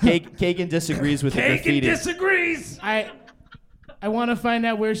 Kagan disagrees with the Kagan graffiti. disagrees. I want to find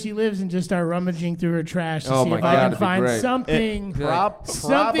out where she lives and just start rummaging through her trash to Oh see my if God, I can it'd be find great. something.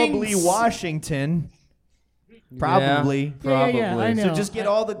 Probably Washington. Probably. Yeah, I know. So just get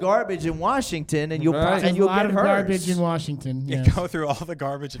all the garbage in Washington, and you'll Right. There's and a you'll lot get of hers. garbage in Washington. You Yes. go through all the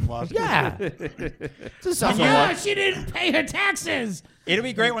garbage in Washington. Yeah. This sounds Yeah, like she didn't pay her taxes. It'll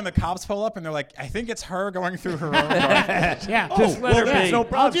be great when the cops pull up and they're like, I think it's her going through her own garbage. Yeah. Just let her yeah. be. No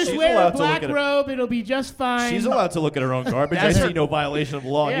problem. I'll just She's wear allowed a to black look at it. robe. It'll be just fine. She's allowed to look at her own garbage. I see no violation of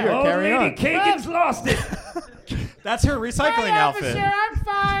law Yeah. here. Old Carry on. Kagan's lost it. That's her recycling Hi, outfit. officer, I'm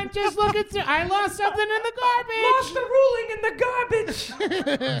fine. Just looking through. I lost something in the garbage. Lost the ruling in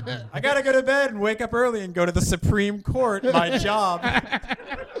the garbage. I gotta go to bed and wake up early and go to the Supreme Court, my job.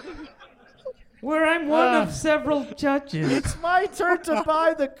 Where I'm one of several judges. It's my turn to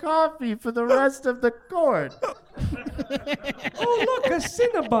buy the coffee for the rest of the court. Oh, look, a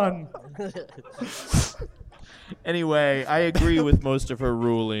Cinnabon. Anyway, I agree with most of her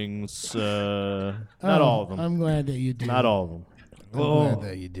rulings. Not all of them. I'm glad that you do. Not all of them. I'm glad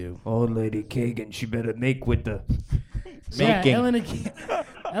that you do. Old lady Kagan, she better make with the... Yeah, Making. Elena,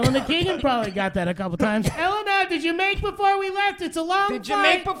 Eleanor Keegan probably got that a couple times. Eleanor, did you make before we left? It's a long Did you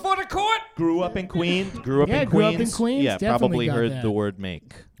flight. make before the court? Grew up in Queens. Grew up in Queens. Yeah, Definitely probably got heard that. the word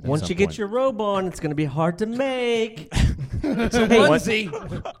make. at Once some you get point. your robe on, it's going to be hard to make.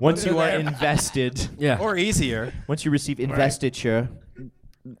 Once you are invested, Yeah. Or easier. once you receive investiture,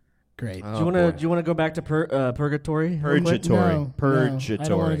 Great. Do you want to go back to purgatory? purgatory, No, purgatory. I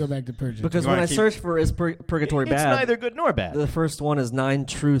don't want to go back to purgatory. Because You when wanna I keep- searched for is purgatory It's bad, neither good nor bad. the first one is 9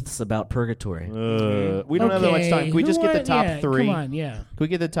 truths about purgatory. We don't have that much time. Can we just get the top yeah, 3? Come on, yeah. Can we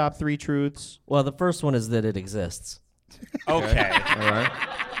get the top 3 truths? Well, the first one is that it exists. Okay. All right.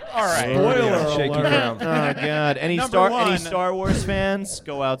 All right. Spoiler shaky ground. Oh God! Any Number Star Wars fans?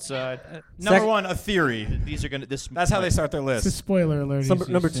 Go outside. Number 1, a theory. These are gonna. That's how they start their It's a list. spoiler alert.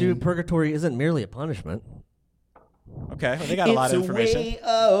 Number 2, purgatory isn't merely a punishment. Okay. Well, they got a lot of information.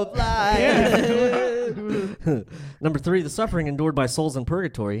 of life. Number 3, the suffering endured by souls in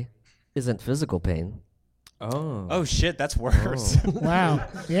purgatory isn't physical pain. Oh shit, that's worse. Wow.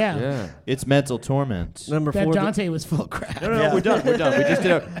 Yeah. Yeah. It's mental torment. Number That 4, Dante was full of crap. No, Yeah. we're done. We're done.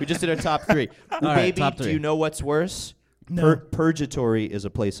 We just did our top 3. right, Baby, top do 3. you know what's worse? No. Purgatory is a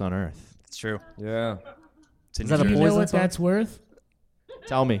place on earth. It's true. Yeah. It's in Is that New a Do you Jersey. know poison what song? that's worth?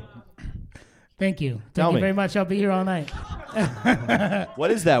 Tell me. Thank you. Tell Thank you me. very much. I'll be here all night. What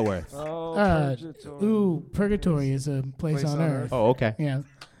is that worth? Purgatory is a place on earth. Oh, okay. Yeah.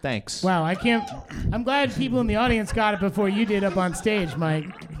 Thanks. Wow, I can't. I'm glad people in the audience got it before you did up on stage, Mike.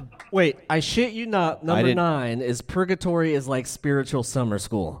 Wait, I shit you not. Number didn't- 9 is purgatory is like spiritual summer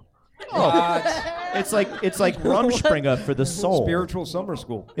school. It's like Rumspringa for the soul. Spiritual summer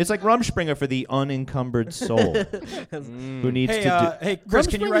school. It's like Rumspringa for the unencumbered soul who needs Hey, to do. hey, Chris,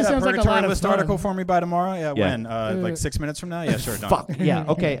 can you Rumspringa write a sounds like a purgatory lot of list fun. article for me by tomorrow? Yeah, Yeah. when? Like 6 minutes from now? Yeah, sure. Done. Fuck. Yeah.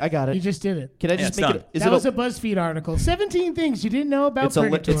 Okay, I got You it. just did it. Can I Yeah, just it's make done. it? Is That it was a BuzzFeed article. 17 things you didn't know about It's a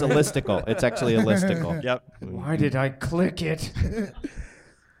purgatory. it's a listicle. It's actually a listicle. Yep. Why did I click it?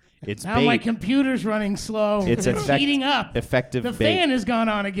 It's Now my bait. computer's running slow. It's heating up. effective The bait. fan has gone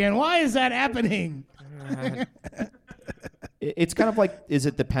on again. Why is that happening? It's kind of like, is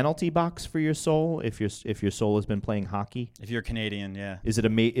it the penalty box for your soul if your soul has been playing hockey? If you're Canadian, yeah. Is it a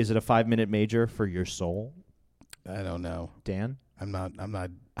 5-minute major for your soul, I don't know. Dan? I'm not.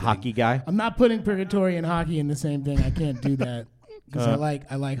 Hockey guy? I'm not putting purgatory and hockey in the same thing. I can't do that because I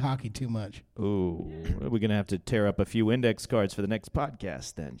like hockey too much. Ooh, we're gonna have to tear up a few index cards for the next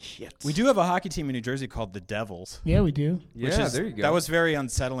podcast. Then shit. We do have a hockey team in New Jersey called the Devils. Yeah, we do. Which Yeah, is, there you go. That was very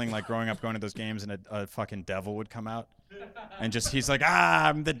unsettling, like growing up going to those games and a fucking devil would come out. And just, he's like,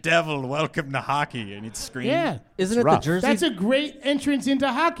 I'm the devil, welcome to hockey. And he'd scream. Yeah. Isn't it rough. the Jersey? That's a great entrance into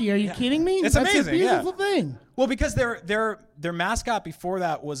hockey. Are you kidding me? It's That's amazing, a yeah. beautiful thing. Well, because their mascot before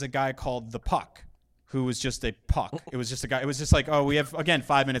that was a guy called the Puck, who was just a puck. It was just a guy. It was just like, oh, we have, again,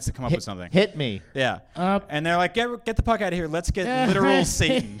 5 minutes to come up with something. Hit me. Yeah. Up. And they're like, get the puck out of here. Let's get literal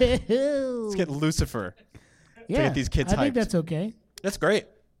Satan. Let's get Lucifer. Yeah, get these kids I think hyped. that's okay. That's great.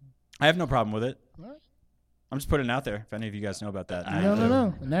 I have no problem with it. I'm just putting it out there if any of you guys know about that.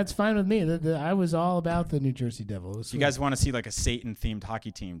 No. And that's fine with me. I was all about the New Jersey Devil. If you guys want to see like a Satan-themed hockey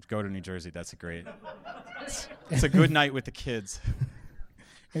team, go to New Jersey. That's great. It's a good night with the kids.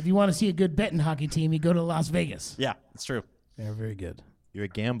 If you want to see a good betting hockey team, you go to Las Vegas. Yeah, it's true. They're very good. You're a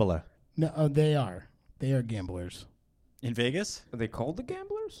gambler. No, they are. They are gamblers. In Vegas? Are they called the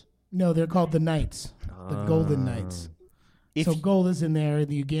Gamblers? No, they're called the Knights, the Golden Knights. So gold is in there,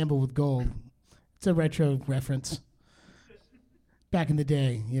 and you gamble with gold. It's a retro reference. Back in the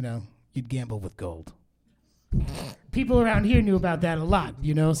day, you'd gamble with gold. People around here knew about that a lot,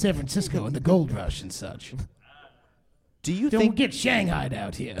 San Francisco and the gold rush and such. Do you Don't think get shanghaied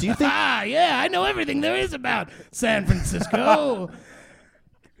out here. Do you think- yeah, I know everything there is about San Francisco.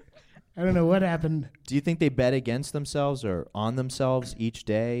 I don't know what happened. Do you think they bet against themselves or on themselves each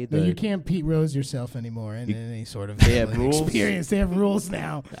day? No, you can't Pete Rose yourself anymore in any sort of They have rules? experience. They have rules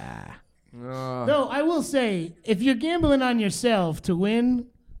now. Though I will say, if you're gambling on yourself to win,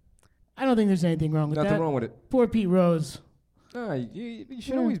 I don't think there's anything wrong with that. Nothing wrong with it. Poor Pete Rose. No, you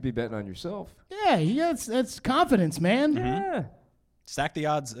should always be betting on yourself. Yeah, that's confidence, man. Yeah. Stack the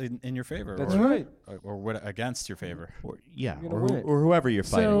odds in your favor. That's or, right. Or what against your favor. or gonna or, win it. or whoever you're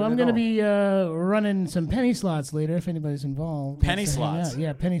fighting. So I'm it going to all. be running some penny slots later if anybody's involved. Penny Wants to hang slots? out.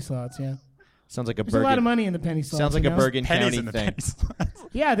 Yeah, penny slots, yeah. Sounds like a There's a lot of money in the penny slots. Sounds like a Bergen Pennies County in the thing. penny slots.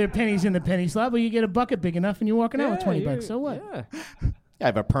 Yeah, there are pennies in the penny slot, but you get a bucket big enough and you're walking out with 20 bucks. So what? Yeah. I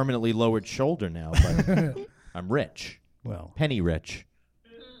have a permanently lowered shoulder now, but I'm rich. Well, Penny rich.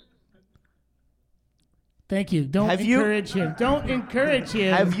 Thank you. Don't Have you- encourage him. Don't encourage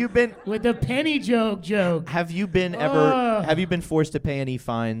him. Have you been? with the penny joke? Have you been ever? Have you been forced to pay any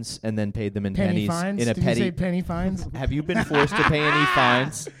fines and then paid them in Penny pennies? fines? In a Did petty. you say penny fines? Have you been forced to pay any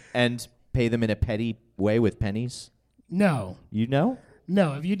fines and pay them in a petty way with pennies? No. You know?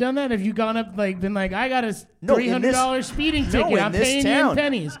 No. Have you done that? Have you gone up been like, I got a No, in $300 speeding No, ticket. in I'm this paying you town. in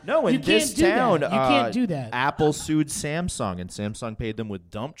pennies. No, in you this can't do town, that. You can't do that. Apple sued Samsung, and Samsung paid them with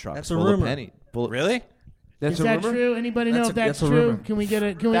dump trucks That's a full rumor. of penny. Really? That's Is a that rumor? true? Anybody know if that's that's a true? rumor. Can we get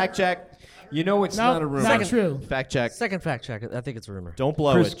a Fact check. You know it's No, not a rumor. not true. Fact check. Second fact check. I think it's a rumor. Don't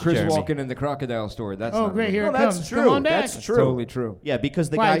blow Chris, it, Chris Jeremy. walking in the crocodile store. That's Oh, not great. a Here rumor. it No, comes. that's Come true. on back. That's true. Totally true. Yeah, because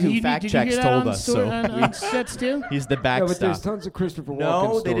the Why, guy did who you- fact did you checks hear that told on us store- so. on sets too? He's the Yeah, but backstop. there's tons of Christopher Walken No,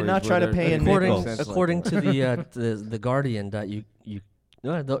 they did stories not try where to pay they're- in According, nickels. sense like according that. to the Guardian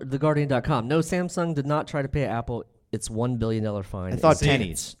the Guardian.com, no, Samsung did not try to pay Apple its $1 billion fine. I thought See?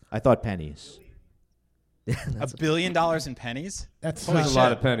 pennies. $1 billion in pennies? That's That's a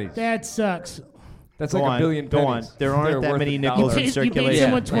lot of pennies. That sucks. That's Go like on, $1 billion go on. pennies. There aren't They're that worth many $1. nickels in You paid circulation.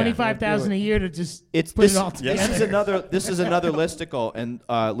 someone Yeah. $25,000 a year to just It's put this, it all together. this is another listicle, and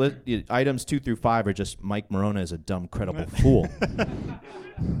items 2 through 5 are just Mike Morona is a dumb, credible fool.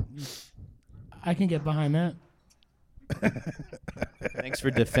 I can get behind that. Thanks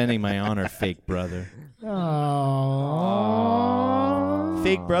for defending my honor, fake brother. Oh.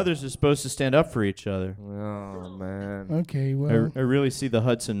 Fake brothers are supposed to stand up for each other. Oh man. Okay, well. I really see the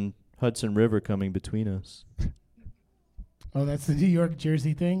Hudson River coming between us. Oh, that's the New York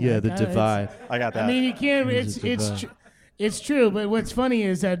Jersey thing. Yeah, the Kinda- divide. I got that. I mean, you can't. There's It's a divide. it's true. But what's funny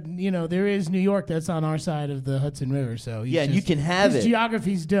is that there is New York that's on our side of the Hudson River. So he's Yeah, and you just- can have his it.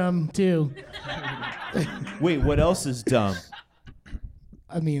 geography's dumb too. Wait, what else is dumb?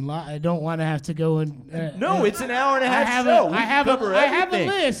 I mean, I don't want to have to go and. No, it's an hour and a I half have show. a- We I can have a- cover I have a everything.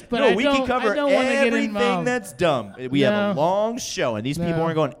 list, but no, I we don't- can cover I don't wanna get everything involved. that's dumb. We have a No. long show, and these people No.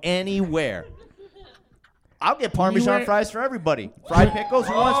 aren't going anywhere. I'll get Parmesan Anywhere- fries for everybody. Fried pickles?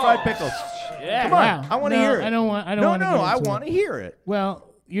 Who wants fried pickles? Yeah, come on. Wow. I want to No, hear it. I don't want. I don't no, want to. no, I want to hear it.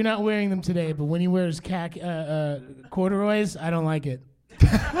 Well, you're not wearing them today, but when he wears corduroys, I don't like it.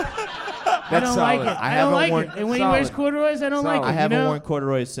 I don't like it. I I don't haven't like worn- it. And when he wears Solid. corduroys, I don't like it. I haven't you know? worn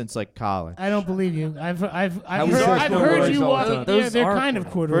corduroys since like college. I don't believe you. I've would heard, say I've heard corduroys you all walk. the time. They're, Those they're are kind of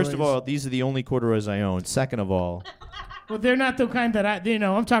corduroys. First of all, these are the only corduroys I own. Second of all, well, they're not the kind that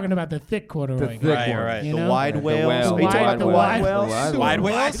I'm talking about the thick corduroy. The thick Right, one. right. You the know? wide The whales. whale. Are you talking about The the wide wide whale. whales? Wide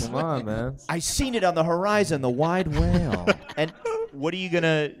whales? Come on, man. I seen it on the horizon, the wide whale. And what are you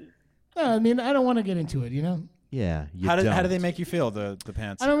gonna? No, I mean, I don't want to get into it. Yeah, you How do don't. they make you feel, the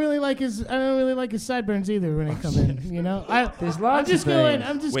pants? I don't really like his sideburns either when they come in. There's I'm lots just of going. things.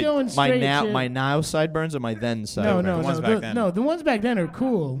 I'm just Wait, going my straight. now shit. my now sideburns or my then No, sideburns? no, The ones no. back then. No, the ones back then are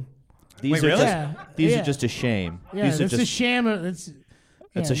cool. These Wait, are really? just Yeah, these yeah. are just a shame. Yeah, these are it's a just sham. It's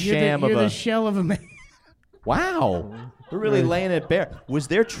yeah, a you're sham the, of you're a- the shell of a man. wow. We're really laying it bare. Was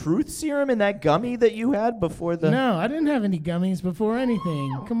there truth serum in that gummy that you had before the? No, I didn't have any gummies before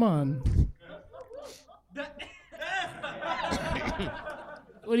anything. Come on.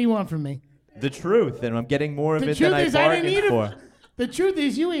 What do you want from me? The truth, and I'm getting more of The it truth than I is, I didn't bargained eat for. it. The truth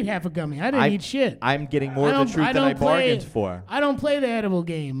is, you ate half a gummy. I didn't eat shit. I'm getting more I of don't- the truth I than I don't play- bargained for. I don't play the edible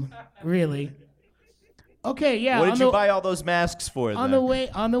game, really. Okay, yeah. What on did you the- buy all those masks for? On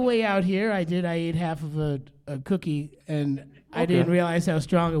then? the way out here, I ate half of a cookie, and I didn't realize how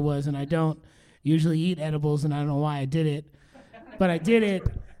strong it was. And I don't usually eat edibles, and I don't know why I did it, but I did it,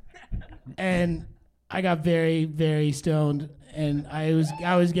 and I got very, very stoned, and I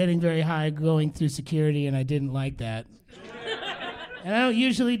was getting very high going through security, and I didn't like that. And I don't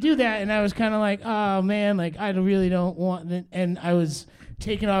usually do that, and I was kind of like, oh man, like I really don't want it. And I was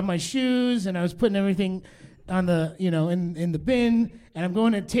taking off my shoes, and I was putting everything on the, in the bin, and I'm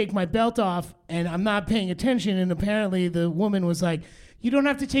going to take my belt off, and I'm not paying attention, and apparently the woman was like, you don't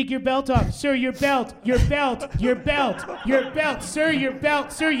have to take your belt off. Sir, your belt, your belt, your belt, your belt. Sir, your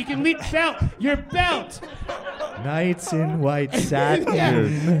belt. Sir, you can leave belt, your belt. Knights in white satin.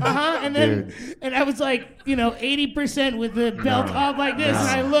 Yeah. And then, and I was like, 80% with the belt off like this, and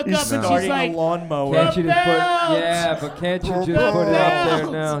I look up, and she's Starting like, a lawnmower. Can't you just put? belt! Yeah, but can't you just put it up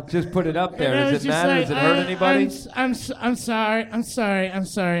there now? Just put it up and I there. was Does it just matter? like, Does it hurt anybody? I'm sorry.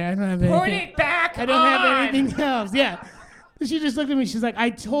 I don't have anything. Put it back I don't have on! anything else. Yeah. She just looked at me. She's like,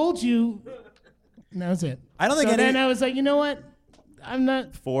 I told you. And that was it. I don't think so any- then I was like, you know what? I'm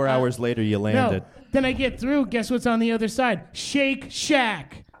not. 4 hours later, you landed. No. Then I get through. Guess what's on the other side? Shake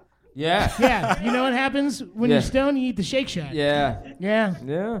Shack. Yeah. Yeah, you know what happens when Yeah. you're stoned? You eat the Shake Shack. Yeah. Yeah.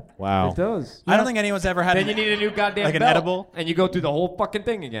 Yeah. Wow. It does. I don't think anyone's ever had Then you need a new goddamn like an belt, edible. and you go through the whole fucking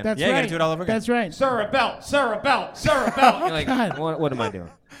thing again. That's Yeah, you right. gotta do it all over again. That's right. Sir, a belt. Sir, a belt. Sir, a belt. You're like, God. what am I doing?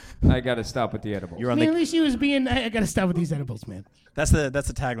 I got to stop with the edibles. You're I on mean, the at least he was being. I gotta stop with these edibles, man. That's the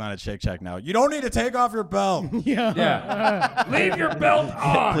tagline at Shake Shack now. You don't need to take off your belt. Yeah. Yeah. Leave your belt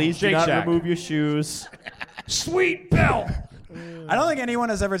on. Please do Shake not Shack. remove your shoes. Sweet belt. I don't think anyone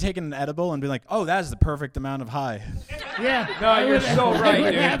has ever taken an edible and been like, "Oh, that's the perfect amount of high." Yeah. No, I you're would- so right, I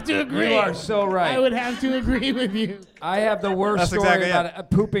would dude. have to agree. You are so right. I would have to agree with you. I have the worst That's story exactly about it.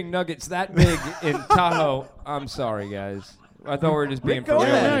 pooping nuggets that big in Tahoe. I'm sorry, guys. I thought we were just being for real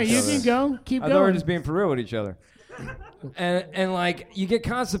No, with each you other. can go. Keep I thought we were going. just being for real with each other. And like you get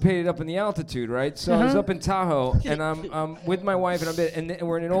constipated up in the altitude, right? So I was up in Tahoe, and I'm with my wife, and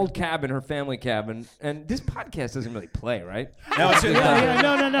we're in an old cabin, her family cabin. And this podcast doesn't really play, right? No, it's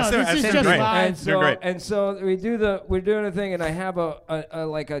No. This is just great. live. They're great. And so we're doing a thing, and I have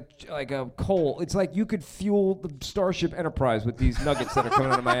a coal. It's like you could fuel the Starship Enterprise with these nuggets that are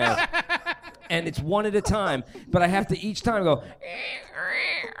coming out of my ass. And it's one at a time, but I have to each time go.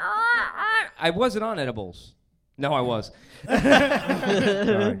 I wasn't on edibles. No, I was.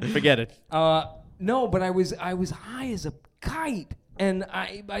 Forget it. No, but I was high as a kite, and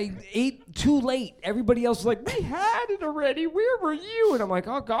I ate too late. Everybody else was like, "We had it already. Where were you?" And I'm like,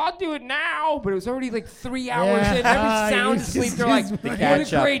 "Oh God, do it now!" But it was already like 3 hours in. Every sound you asleep. just- They're like, just- "What a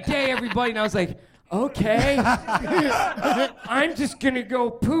catch up. great day, everybody!" And I was like, "Okay, I'm just gonna go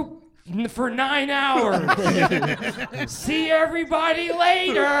poop." For 9 hours. See everybody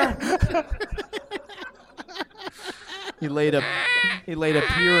later. He laid a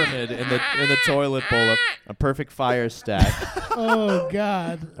pyramid in the toilet bowl, a perfect fire stack. Oh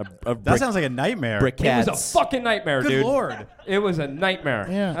God. That sounds like a nightmare. It Briquettes. was a fucking nightmare, Good dude. Lord. It was a nightmare.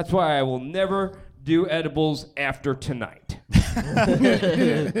 Yeah. That's why I will never do edibles after tonight.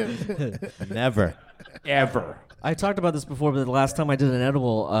 Never. Ever. I talked about this before, but the last time I did an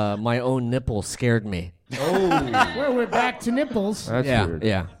edible, my own nipple scared me. Well, we're back to nipples. That's yeah, weird.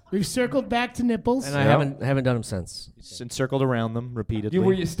 yeah. We've circled back to nipples. And I haven't done them since. Encircled around them repeatedly.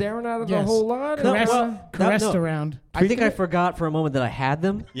 Were you staring at it the Yes. whole lot? Caressed around. I think I forgot for a moment that I had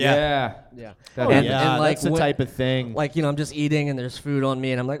them. Yeah. Yeah. That- That's the type of thing. Like, I'm just eating and there's food on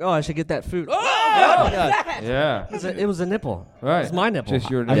me and I'm like, oh, I should get that food. Oh, Yeah. it was a nipple. Right. It was my nipple. Just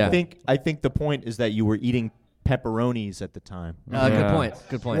your I nipple. think the point is that you were eating pepperonis at the time. Good point.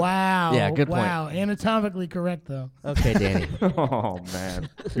 Good point. Wow. Yeah, good point. Wow. Anatomically correct, though. Okay, Danny. Oh, man.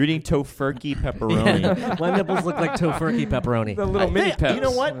 You're eating tofurkey pepperoni. My nipples look like tofurkey pepperoni. The little mini peps. You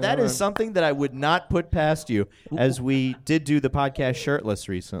know what? That is something that I would not put past you, as we did do the podcast shirtless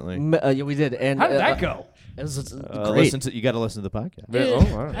recently. Yeah, we did. And How did that go? It was great. You got to listen to the podcast.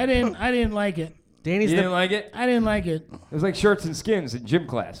 Oh, wow. I didn't like it. Danny's You didn't like it? I didn't like it. It was like shirts and skins in gym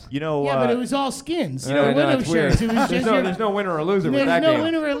class. You know, Yeah, but it was all skins. I know, There were no it's weird. shirts. It was just There's no winner or loser with there's that no game.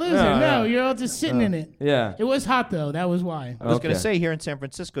 winner or loser. No, No, no. you're all just sitting in it. Yeah. It was hot though. That was why. I was going Okay. to say, here in San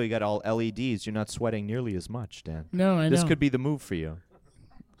Francisco, you got all LEDs. You're not sweating nearly as much, Dan. No, I know. This could be the move for you.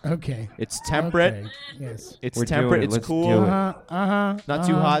 Okay. It's temperate. Okay. Yes. It's We're temperate. doing it. It's Let's cool. do it. Not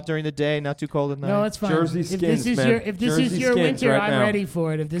too hot during the day. Not too cold at night. No, it's fine. Jersey if skins, this is man. your if this is Jersey your skins winter, right I'm now. ready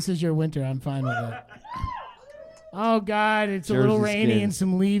for it. If this is your winter, I'm fine with it. Oh God, it's a Jersey little rainy skins. and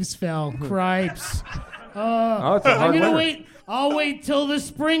some leaves fell. Cripes. Oh, it's a hard I'm gonna winter. wait. I'll wait till the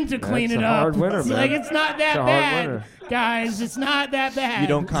spring to clean That's it a up. hard winter, It's man. like it's not that It's a hard bad, winter. guys. It's not that bad.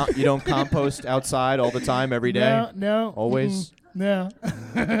 You don't compost outside all the time every day. No. Always. No.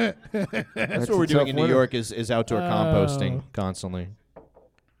 That's what we're a doing tough in New winter. York is outdoor composting constantly.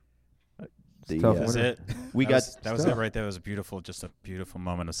 tough That's winter. it. We That got was, that was it right there. It was just a beautiful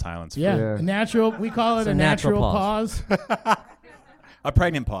moment of silence. Yeah. Yeah. A natural. We call it It's a a natural natural pause. A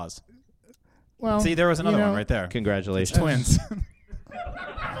pregnant pause. Well, See, there was another you know, one right there. Congratulations. Twins.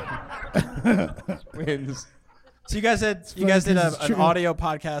 Wins. So you guys did funny an 'cause it's true. audio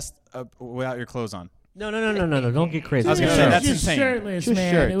podcast without your clothes on. No. Don't get crazy. I was gonna say, it was that's just insane. shirtless, Just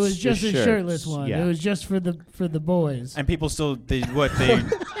man. shirts, It was just just a shirtless shirts. one. Yeah. It was just for the boys. And people still they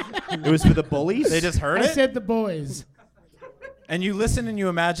It was for the bullies. they just heard I it. said the boys. And you listen and you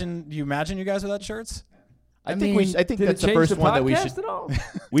imagine you guys without shirts. I I think mean, I think Did that's it the change first the one that we podcast should at all?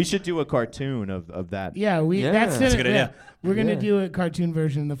 we should do a cartoon of that. Yeah, Yeah. that's That's a good idea. We're gonna Yeah. do a cartoon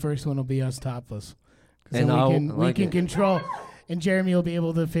version. The first one will be us topless. 'Cause And then I'll- we like can it. control, and Jeremy will be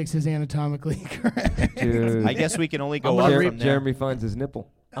able to fix his anatomically correct. Dude. I guess we can only go I'm up gonna from there. Jeremy finds his nipple.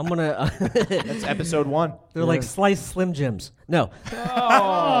 I'm gonna. That's episode 1. They're like sliced Slim Jims. No.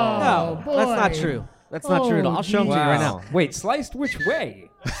 Oh, No, boy. that's not true. That's not true at all. I'll show them to you right now. Wait, sliced which way?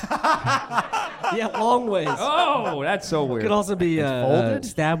 Yeah, long ways. Oh, that's so weird. Could also be folded?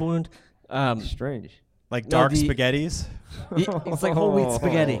 stab wound. Strange. Like dark spaghettis? It's like whole wheat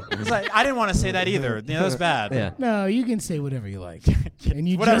spaghetti. It's like, I didn't want to say that either. That was bad. Yeah. No, you can say whatever you like. And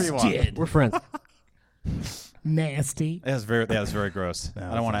you Whatever just you want. did. We're friends. Nasty. That was very gross.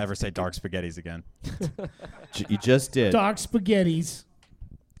 I don't want to ever say dark spaghettis again. You just did. Dark spaghettis.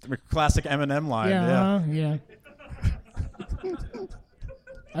 Classic Eminem line. Yeah.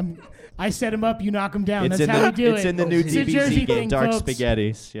 I set him up, you knock him down. It's That's in how the, we do it's it. in the new It's a Jersey DBZ game, thing, Dark folks.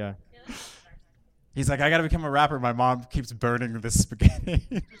 Spaghettis. Yeah. He's like, I got to become a rapper. My mom keeps burning this spaghetti.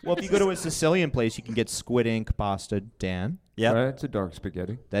 Well, if you go to a Sicilian place, you can get squid ink pasta, Dan. Yep. Right, it's a dark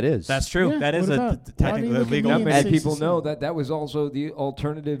spaghetti. That is. That's true. Yeah, that is what a about? technically Why do you look at legal. me and Not many say people Sicilian? know that was also the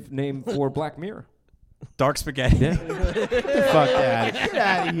alternative name for Black Mirror. Dark spaghetti. Yeah. Fuck that. Get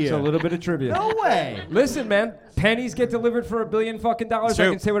out of It's here. a little bit of trivia. No way. Listen, man, pennies get delivered for $1 billion fucking dollars. It's I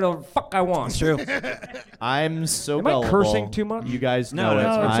true. can say whatever the fuck I want. It's true. I'm so Am I gullible. cursing too much? You guys No, know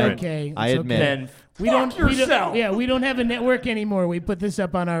no, it. it's I, okay. I It's admit. Then We fuck don't, yourself. we don't have a network anymore. We put this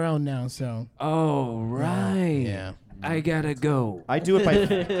up on our own now, so. Oh, right. Yeah. I gotta go. I do it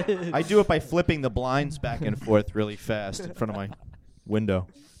by flipping the blinds back and forth really fast in front of my window.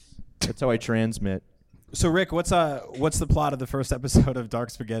 That's how I transmit. So, Rick, what's the plot of the first episode of Dark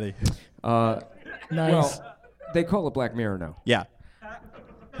Spaghetti? Nice. Well, they call it Black Mirror now. Yeah.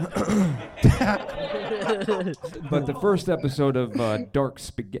 But the first episode of Dark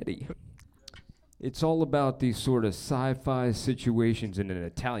Spaghetti, it's all about these sort of sci-fi situations in an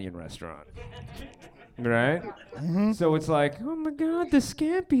Italian restaurant. Right? Mm-hmm. So it's like, oh my god, the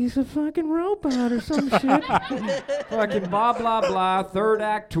Scampy's a fucking robot or some shit. Fucking blah, blah, blah, third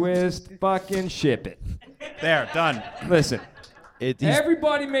act twist, fucking ship it. There, done. Listen. He's-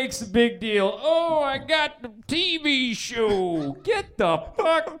 Everybody makes a big deal. Oh, I got the TV show. Get the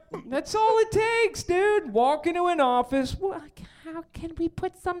fuck. That's all it takes, dude. Walk into an office. How can we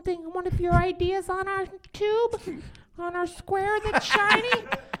put one of your ideas on our tube? On our square that's shiny?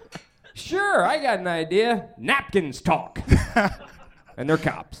 Sure, I got an idea. Napkins talk. And they're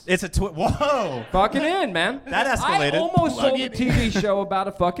cops. It's a whoa. Fucking in, man. That escalated. I almost sold a TV show about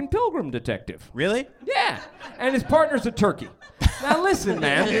a fucking pilgrim detective. Really? Yeah. And his partner's a turkey. Now listen,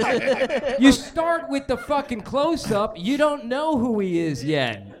 man. You start with the fucking close-up. You don't know who he is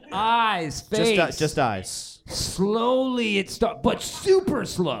yet. Eyes, face. Just eyes. Slowly it starts, but super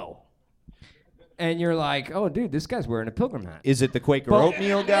slow. And you're like, oh, dude, this guy's wearing a pilgrim hat. Is it the Quaker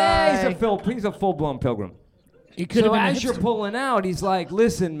oatmeal guy? Yeah, he's a full-blown pilgrim. It could So have been as you're pulling out, he's like,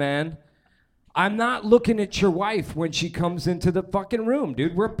 listen, man, I'm not looking at your wife when she comes into the fucking room,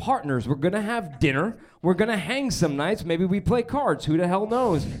 dude. We're partners. We're going to have dinner. We're going to hang some nights. Maybe we play cards. Who the hell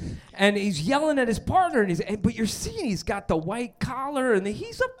knows? And he's yelling at his partner, but you're seeing he's got the white collar, and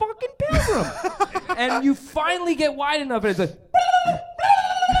he's a fucking pilgrim. And you finally get wide enough, and it's like...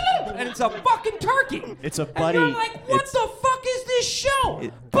 and it's a fucking turkey. It's a buddy. And you're like, what the fuck is this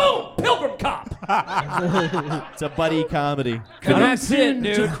show? Boom, Pilgrim Cop. It's a buddy comedy. And that's soon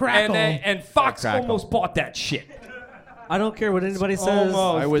it, to dude. Crackle. And Fox Crackle. almost bought that shit. I don't care what anybody says. Almost,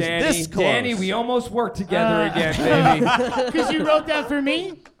 I was Danny. this close. Danny, we almost worked together again, baby. Because you wrote that for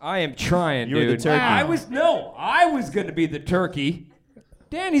me? I am trying, You were dude. the turkey. I was going to be the turkey.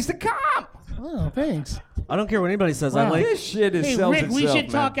 Danny's the cop. Oh, thanks. I don't care what anybody says. Wow. I'm like, This shit is Hey, sells Rick, we itself, should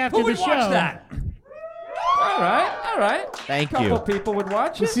talk man. after Who the would show. watch that? All right. Thank Couple you. people would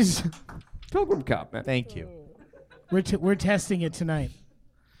watch This it. is Pilgrim Cop, man. Thank you. we're testing it tonight.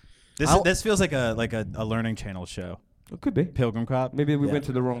 This feels like a Learning Channel show. It could be. Pilgrim Cop. Maybe we went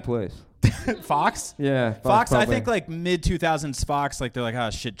to the wrong place. Fox? Yeah. Fox, I probably. think like mid 2000s Fox, like they're like, oh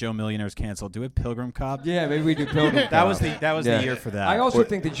shit, Joe Millionaire's canceled. Do it Pilgrim Cop. Yeah, maybe we do Pilgrim Cop. That was the year for that. I also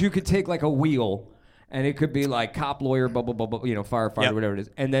think that you could take like a wheel, and it could be like cop, lawyer, blah blah blah, blah, firefighter, Yep. whatever it is,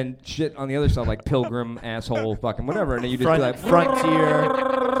 and then shit on the other side like pilgrim, asshole, fucking whatever, and then you just be like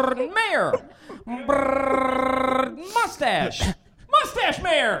Frontier. mayor, mustache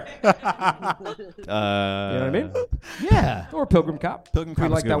mayor. You know what I mean? Yeah. Or Pilgrim Cop. Pilgrim If we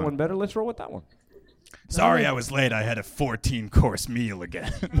Cop is like a good that one. one better, let's roll with that one. Sorry, I was late. I had a 14-course meal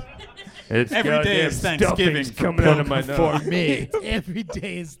again. It's Every day is Thanksgiving for coming out of my Pilgrim nose. for me. Every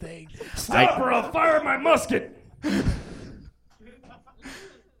day is thing. Stop or I'll fire my musket.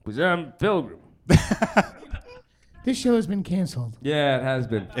 Because I'm Pilgrim. This show has been canceled. Yeah, it has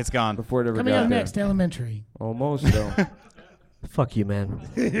been. It's gone. Before it ever Coming got up there. next, Elementary. Almost, though. fuck you, man.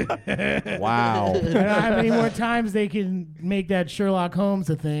 Wow. I don't know how many more times they can make that Sherlock Holmes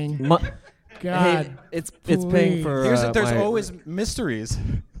a thing. God. Hey, it's paying for. There's my- always mysteries.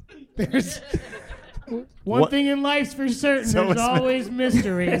 There's One thing in life's for certain, So there's it's- always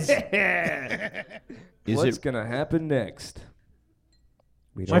mysteries. What's going to happen next?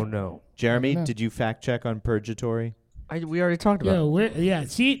 We don't know. Jeremy, No. did you fact check on purgatory? We already talked about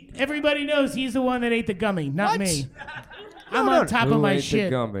it. See, everybody knows he's the one that ate the gummy, not me. I'm no, on top Who of my ate the shit.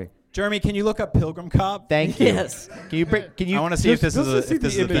 gummy? Jeremy, can you look up Pilgrim Cop? Thank you. Yes. Can you bring? Can you? I want to see if this is a Let's see if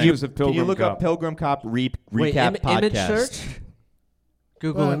this the is a thing. images of Can you Pilgrim look Cop. up Pilgrim Cop Wait, recap podcast? image search?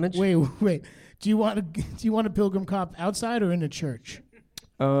 Google image? Wait. Do you want a Pilgrim Cop outside or in a church?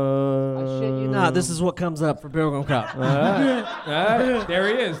 I shit you not. This is what comes up for Pilgrim Cop. There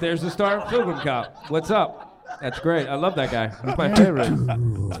he is. There's the star of Pilgrim Cop. What's up? That's great. I love that guy. He's my favorite.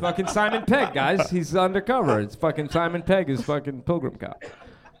 It's fucking Simon Pegg, guys. He's undercover. It's fucking Simon Pegg is fucking Pilgrim Cop.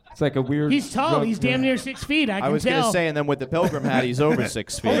 It's like a weird. He's tall. drunk- He's damn near 6 feet. I I can was tell. gonna say, and then with the pilgrim hat, he's over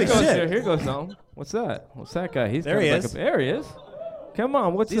 6 feet. Here goes, here goes no. What's that? What's that guy? He's There kind he of is. There he is. Come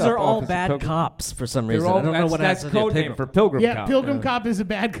on, what's These up? are all Officer bad Pilgrim? cops for some They're reason. all, I don't know what that's has to do code with name Pilgrim. for Pilgrim Yeah, Cop. Pilgrim Cop is a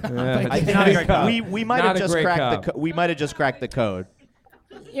bad cop. Yeah. I It's think. not a great cop. We might Not have a just great cracked cop. we might have just cracked the code.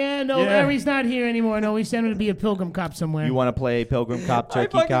 Yeah, no, Larry's not here anymore. No, we sent him to be a Pilgrim Cop somewhere. You want to play Pilgrim Cop, I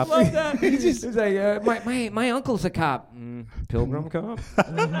Turkey fucking Cop? love that. He's like, my uncle's a cop. Pilgrim Cop?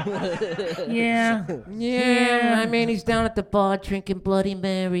 Yeah. Yeah, I mean, he's down at the bar drinking Bloody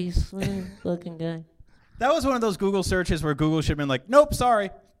Marys. Fucking guy. That was one of those Google searches where Google should have been like, nope,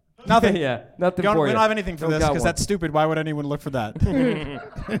 sorry. Nothing. Yeah, nothing We for you. don't have anything for Don't this got because one. that's stupid. Why would anyone look for that?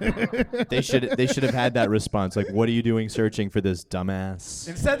 They should have had that response. Like, what are you doing searching for this dumbass?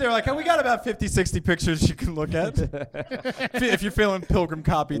 Instead, they're like, oh, we got about 50, 60 pictures you can look at if you're feeling Pilgrim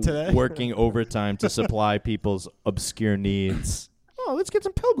Copy today. Working overtime to supply people's obscure needs. Oh, let's get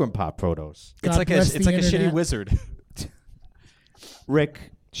some Pilgrim Pop photos. It's God like a bless it's the like a shitty internet. wizard.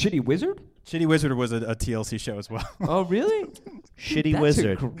 Rick, Shitty Wizard? Shitty Wizard was a TLC show as well. Oh, really? Shitty That's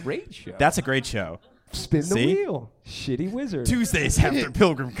Wizard. a great show. That's a great show. Spin the See? wheel. Shitty Wizard. Tuesdays after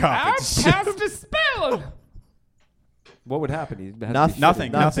Pilgrim Cop. It's Cast a spell. What would happen? He'd have to-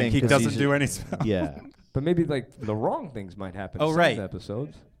 Nothing. He 'cause doesn't he's do a- any spell. Yeah. But maybe like the wrong things might happen. Oh, in some right.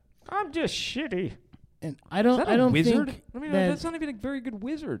 episodes. I'm just shitty. And I Is don't. that I a don't wizard? think. I mean, that, that's not even a very good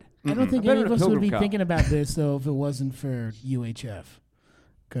wizard. I don't think Better any of than us would Pilgrim be Cop. thinking about this though if it wasn't for UHF.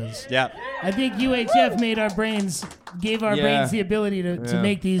 Because Yeah. I think UHF gave our brains the ability to Yeah.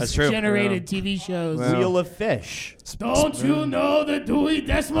 make these That's true. generated TV shows. Well. Wheel of Fish. Don't you know the Dewey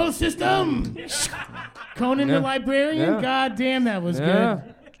Decimal System? Conan Yeah. the Librarian? Yeah. God damn, that was Yeah.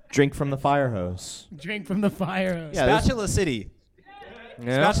 Drink from the fire hose. good. Drink from the fire hose. Yeah, this- Spatula City.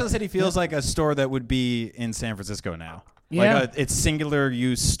 Yeah. Spatula City feels like a store that would be in San Francisco now. Yeah. Like it's singular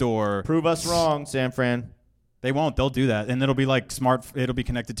use store. Prove us wrong, San Fran. They won't. They'll do that, and it'll be like smart. It'll be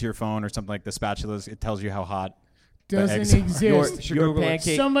connected to your phone or something like the spatulas. It tells you how hot the eggs Doesn't are. exist. Your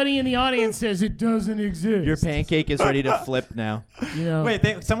pancake. Somebody in the audience says it doesn't exist. Your pancake is ready to flip now. You know? Wait,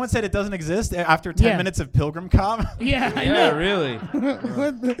 someone said it doesn't exist after 10 Yeah. minutes of Pilgrim Cop? Yeah, I Yeah, know. really.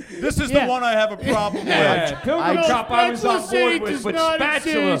 What the- This is Yeah. the one I have a problem Yeah. with. Pilgrim I- Cop I was Spatula on City board with, does but not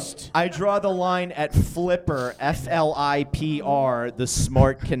Spatula. exist. I draw the line at Flipper, FLIPR, the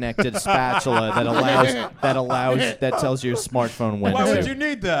smart connected spatula that tells your smartphone when Why would to. you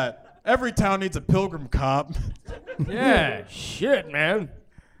need that? Every town needs a Pilgrim Cop. Yeah, shit, man.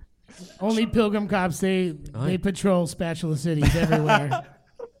 Only Pilgrim Cops, they patrol spatula cities everywhere.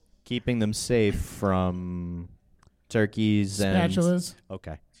 Keeping them safe from turkeys and Spatulas.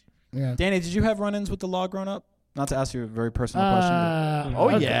 Okay. Yeah. Danny, did you have run-ins with the law growing up? Not to ask you a very personal question. Oh,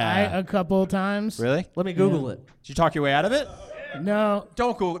 okay, yeah. a couple times. But really? Let me Google it. Did you talk your way out of it? No.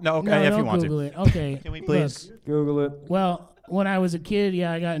 Don't Google. No, okay, No, if don't you want Google to. it. Okay. Can we please? Google it. Well, when I was a kid,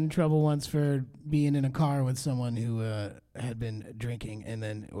 yeah, I got in trouble once for being in a car with someone who had been drinking, and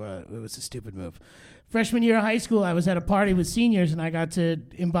then it was a stupid move. Freshman year of high school, I was at a party with seniors, and I got to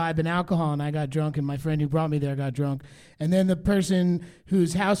imbibe in alcohol, and I got drunk, and my friend who brought me there got drunk. And then the person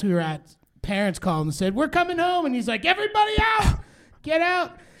whose house we were at, parents called and said, "We're coming home," and he's like, "Everybody out! Get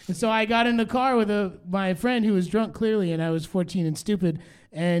out!" And so I got in the car with my friend who was drunk clearly, and I was 14 and stupid,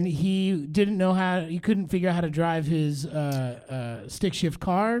 and he couldn't figure out how to drive his stick shift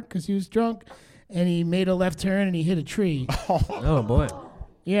car because he was drunk, and he made a left turn and he hit a tree. Oh, boy.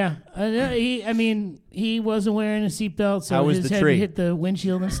 Yeah, he wasn't wearing a seatbelt, so How was his the head tree? hit the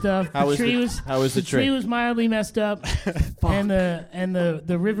windshield and stuff. How was the the tree? tree was mildly messed up, and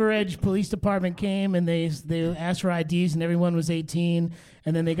the River Edge Police Department came and they asked for IDs and everyone was 18,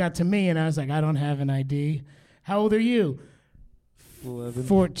 and then they got to me and I was like, I don't have an ID. How old are you?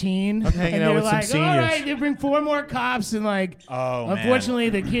 14. I'm hanging and out they're with some like, seniors. all right, they bring 4 more cops and Oh, unfortunately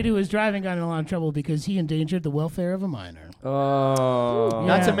the kid who was driving got in a lot of trouble because he endangered the welfare of a minor. Oh.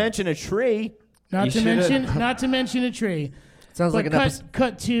 Not to Yeah. mention a tree. Not to mention a tree. Sounds but like an episode.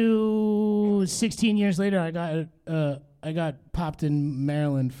 Cut to 16 years later, I got popped in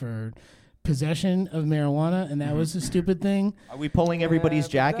Maryland for possession of marijuana, and that was a stupid thing. Are we pulling everybody's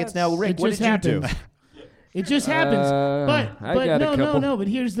jackets now? Rick, what did you do? It just happens. But no. But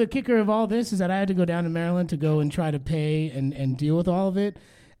here's the kicker of all this is that I had to go down to Maryland to go and try to pay and deal with all of it.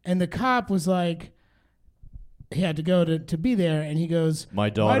 And the cop was like, he had to go to be there, and he goes, "My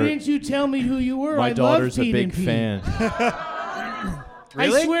daughter. Why didn't you tell me who you were? My daughter's a big Pete. fan."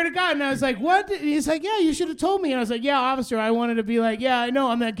 Really? I swear to God. And I was like, what? He's like, yeah, you should have told me. And I was like, yeah, officer, I wanted to be like, yeah, I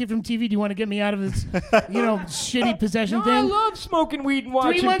know, I'm that kid from TV. Do you want to get me out of this, shitty possession thing? I love smoking weed and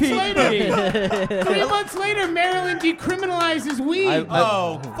watching 3 months TV. 3 months later, Maryland decriminalizes weed.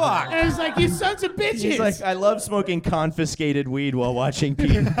 Fuck. And I was like, you sons of bitches. He's like, I love smoking confiscated weed while watching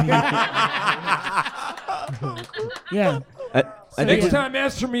Pete. Yeah. Next time,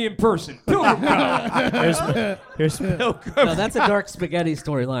 ask for me in person. Pilgrim Cup. Here's Pilgrim. No, that's a dark spaghetti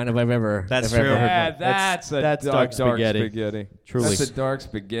storyline if I've ever. That's if I've true. ever heard Yeah, one. that's dark spaghetti. Truly. That's a dark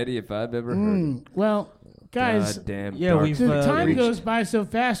spaghetti if I've ever heard. Well, guys, Goddamn yeah, dark we've, the spaghetti. time goes by so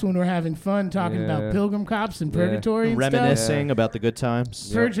fast when we're having fun talking about pilgrim cops and purgatory and Reminiscing about the good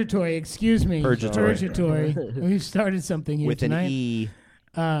times. Purgatory, excuse me. Purgatory. We've started something here With tonight. an E.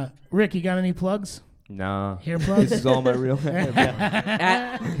 Rick, you got any plugs? Nah. Hair plugs? This is all my real hair.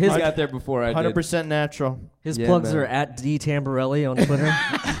 His I got there before I did. 100% natural. His Yeah, plugs man. are at D Tamborelli on Twitter.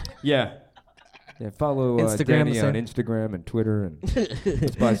 Yeah. Follow Instagram Danny the on same. Instagram and Twitter, and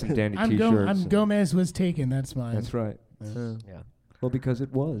let's buy some Danny t-shirts. I'm Gomez was taken. That's mine. That's right. Yeah. Well, because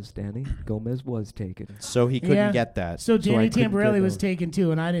it was, Danny. Gomez was taken. So he couldn't get that. So Danny I couldn't Tamborelli get was those. taken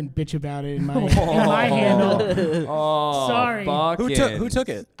too, and I didn't bitch about it in my handle. Oh, Sorry. Who took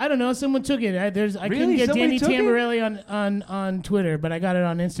it? I don't know. Someone took it. I couldn't get Somebody Danny took it? Tamborelli on Twitter, but I got it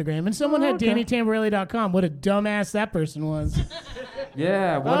on Instagram. And someone had DannyTamborelli.com. What a dumbass that person was.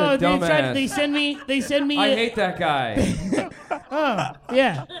 Yeah, what a dumbass. They send me. I hate that guy. Oh,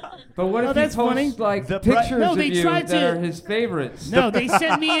 yeah. But what if he that's posts funny. like The pictures No, of they you tried that to- are his favorites? No, they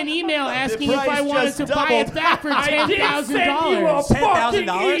sent me an email asking if price I wanted just to buy doubled. it back for $10,000.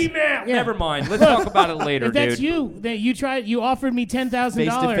 $10,000 email. Yeah. Never mind. Let's talk about it later, If that's dude. you offered me $10,000.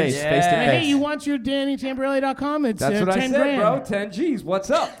 Face to face. Yeah. Face to Hey, Hey, face. you want your DannyTamborelli.com? It's That's what 10 I said, grand. bro. 10 G's. What's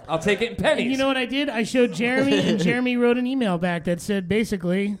up? I'll take it in pennies. And you know what I did? I showed Jeremy, and Jeremy wrote an email back that said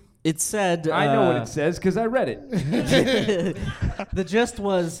basically, It said. I know what it says because I read it. The gist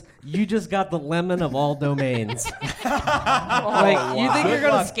was, you just got the lemon of all domains. Like, you think you're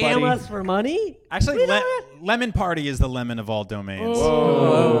gonna scam us for money? Actually, Lemon Party is the lemon of all domains.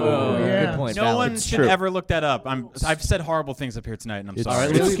 oh, yeah. Good point. No Valid. one It's should true. ever look that up. I've said horrible things up here tonight, and I'm It's sorry.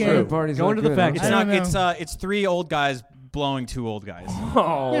 true. Let's Okay. Parties go are into the good, facts. huh? It's I not. don't know. It's three old guys blowing two old guys.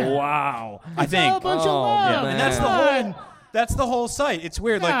 Oh, wow. I It's all a think. bunch of Oh, love. man. And that's the God. That's the whole site. It's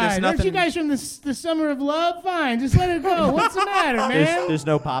weird. Like there's God, nothing. aren't you guys from the summer of love? Fine, just let it go. What's the matter, man? There's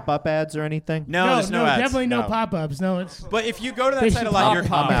no pop-up ads or anything? No, there's no ads. definitely no pop-ups. No, it's. But if you go to They that site should a lot, your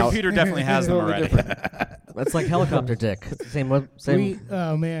pop out. computer definitely has them Totally already. That's like helicopter dick. It's the same.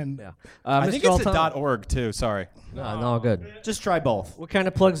 Oh man. Yeah. I think it's Altano- the .org too. Sorry. No, good. Just try both. What kind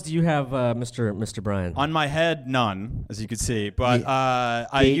of plugs do you have, Mr. Brian? On my head, none, as you can see. But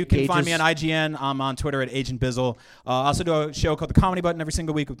you can Cages. find me on IGN. I'm on Twitter at Agent Bizzle. I also do a show called The Comedy Button every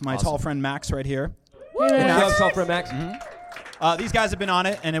single week with my tall friend Max right here. What's up, friend Max? These guys have been on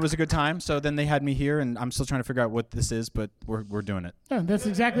it, and it was a good time. So then they had me here, and I'm still trying to figure out what this is, but we're doing it. Oh, that's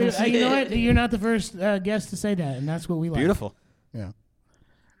exactly. You know what? You're not the first guest to say that, and that's what we like. Beautiful. Yeah.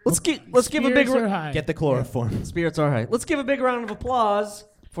 Let's give a big Spirits are high. Get the chloroform. Spirits are high. Let's give a big round of applause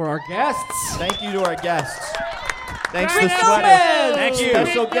for our guests. Thank you to our guests. Thanks to Brian the sweater. Gomez! Thank you.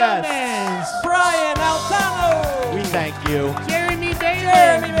 Special Rick guests. Gomez, Brian Altano. We thank you. Jeremy Bailey.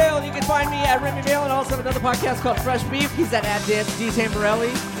 Jeremy Vale. You can find me at Remy Vale and also have another podcast called Fresh Beef. He's at D Tamborelli.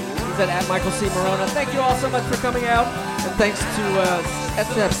 He's at Michael C. Morona. Thank you all so much for coming out. And thanks to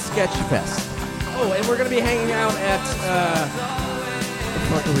SF Sketchfest. Oh, and we're going to be hanging out at... where the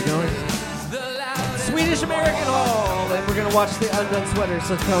fuck are we going? Swedish American Hall. And we're going to watch the Undone Sweaters.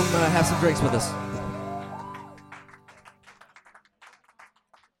 So come have some drinks with us.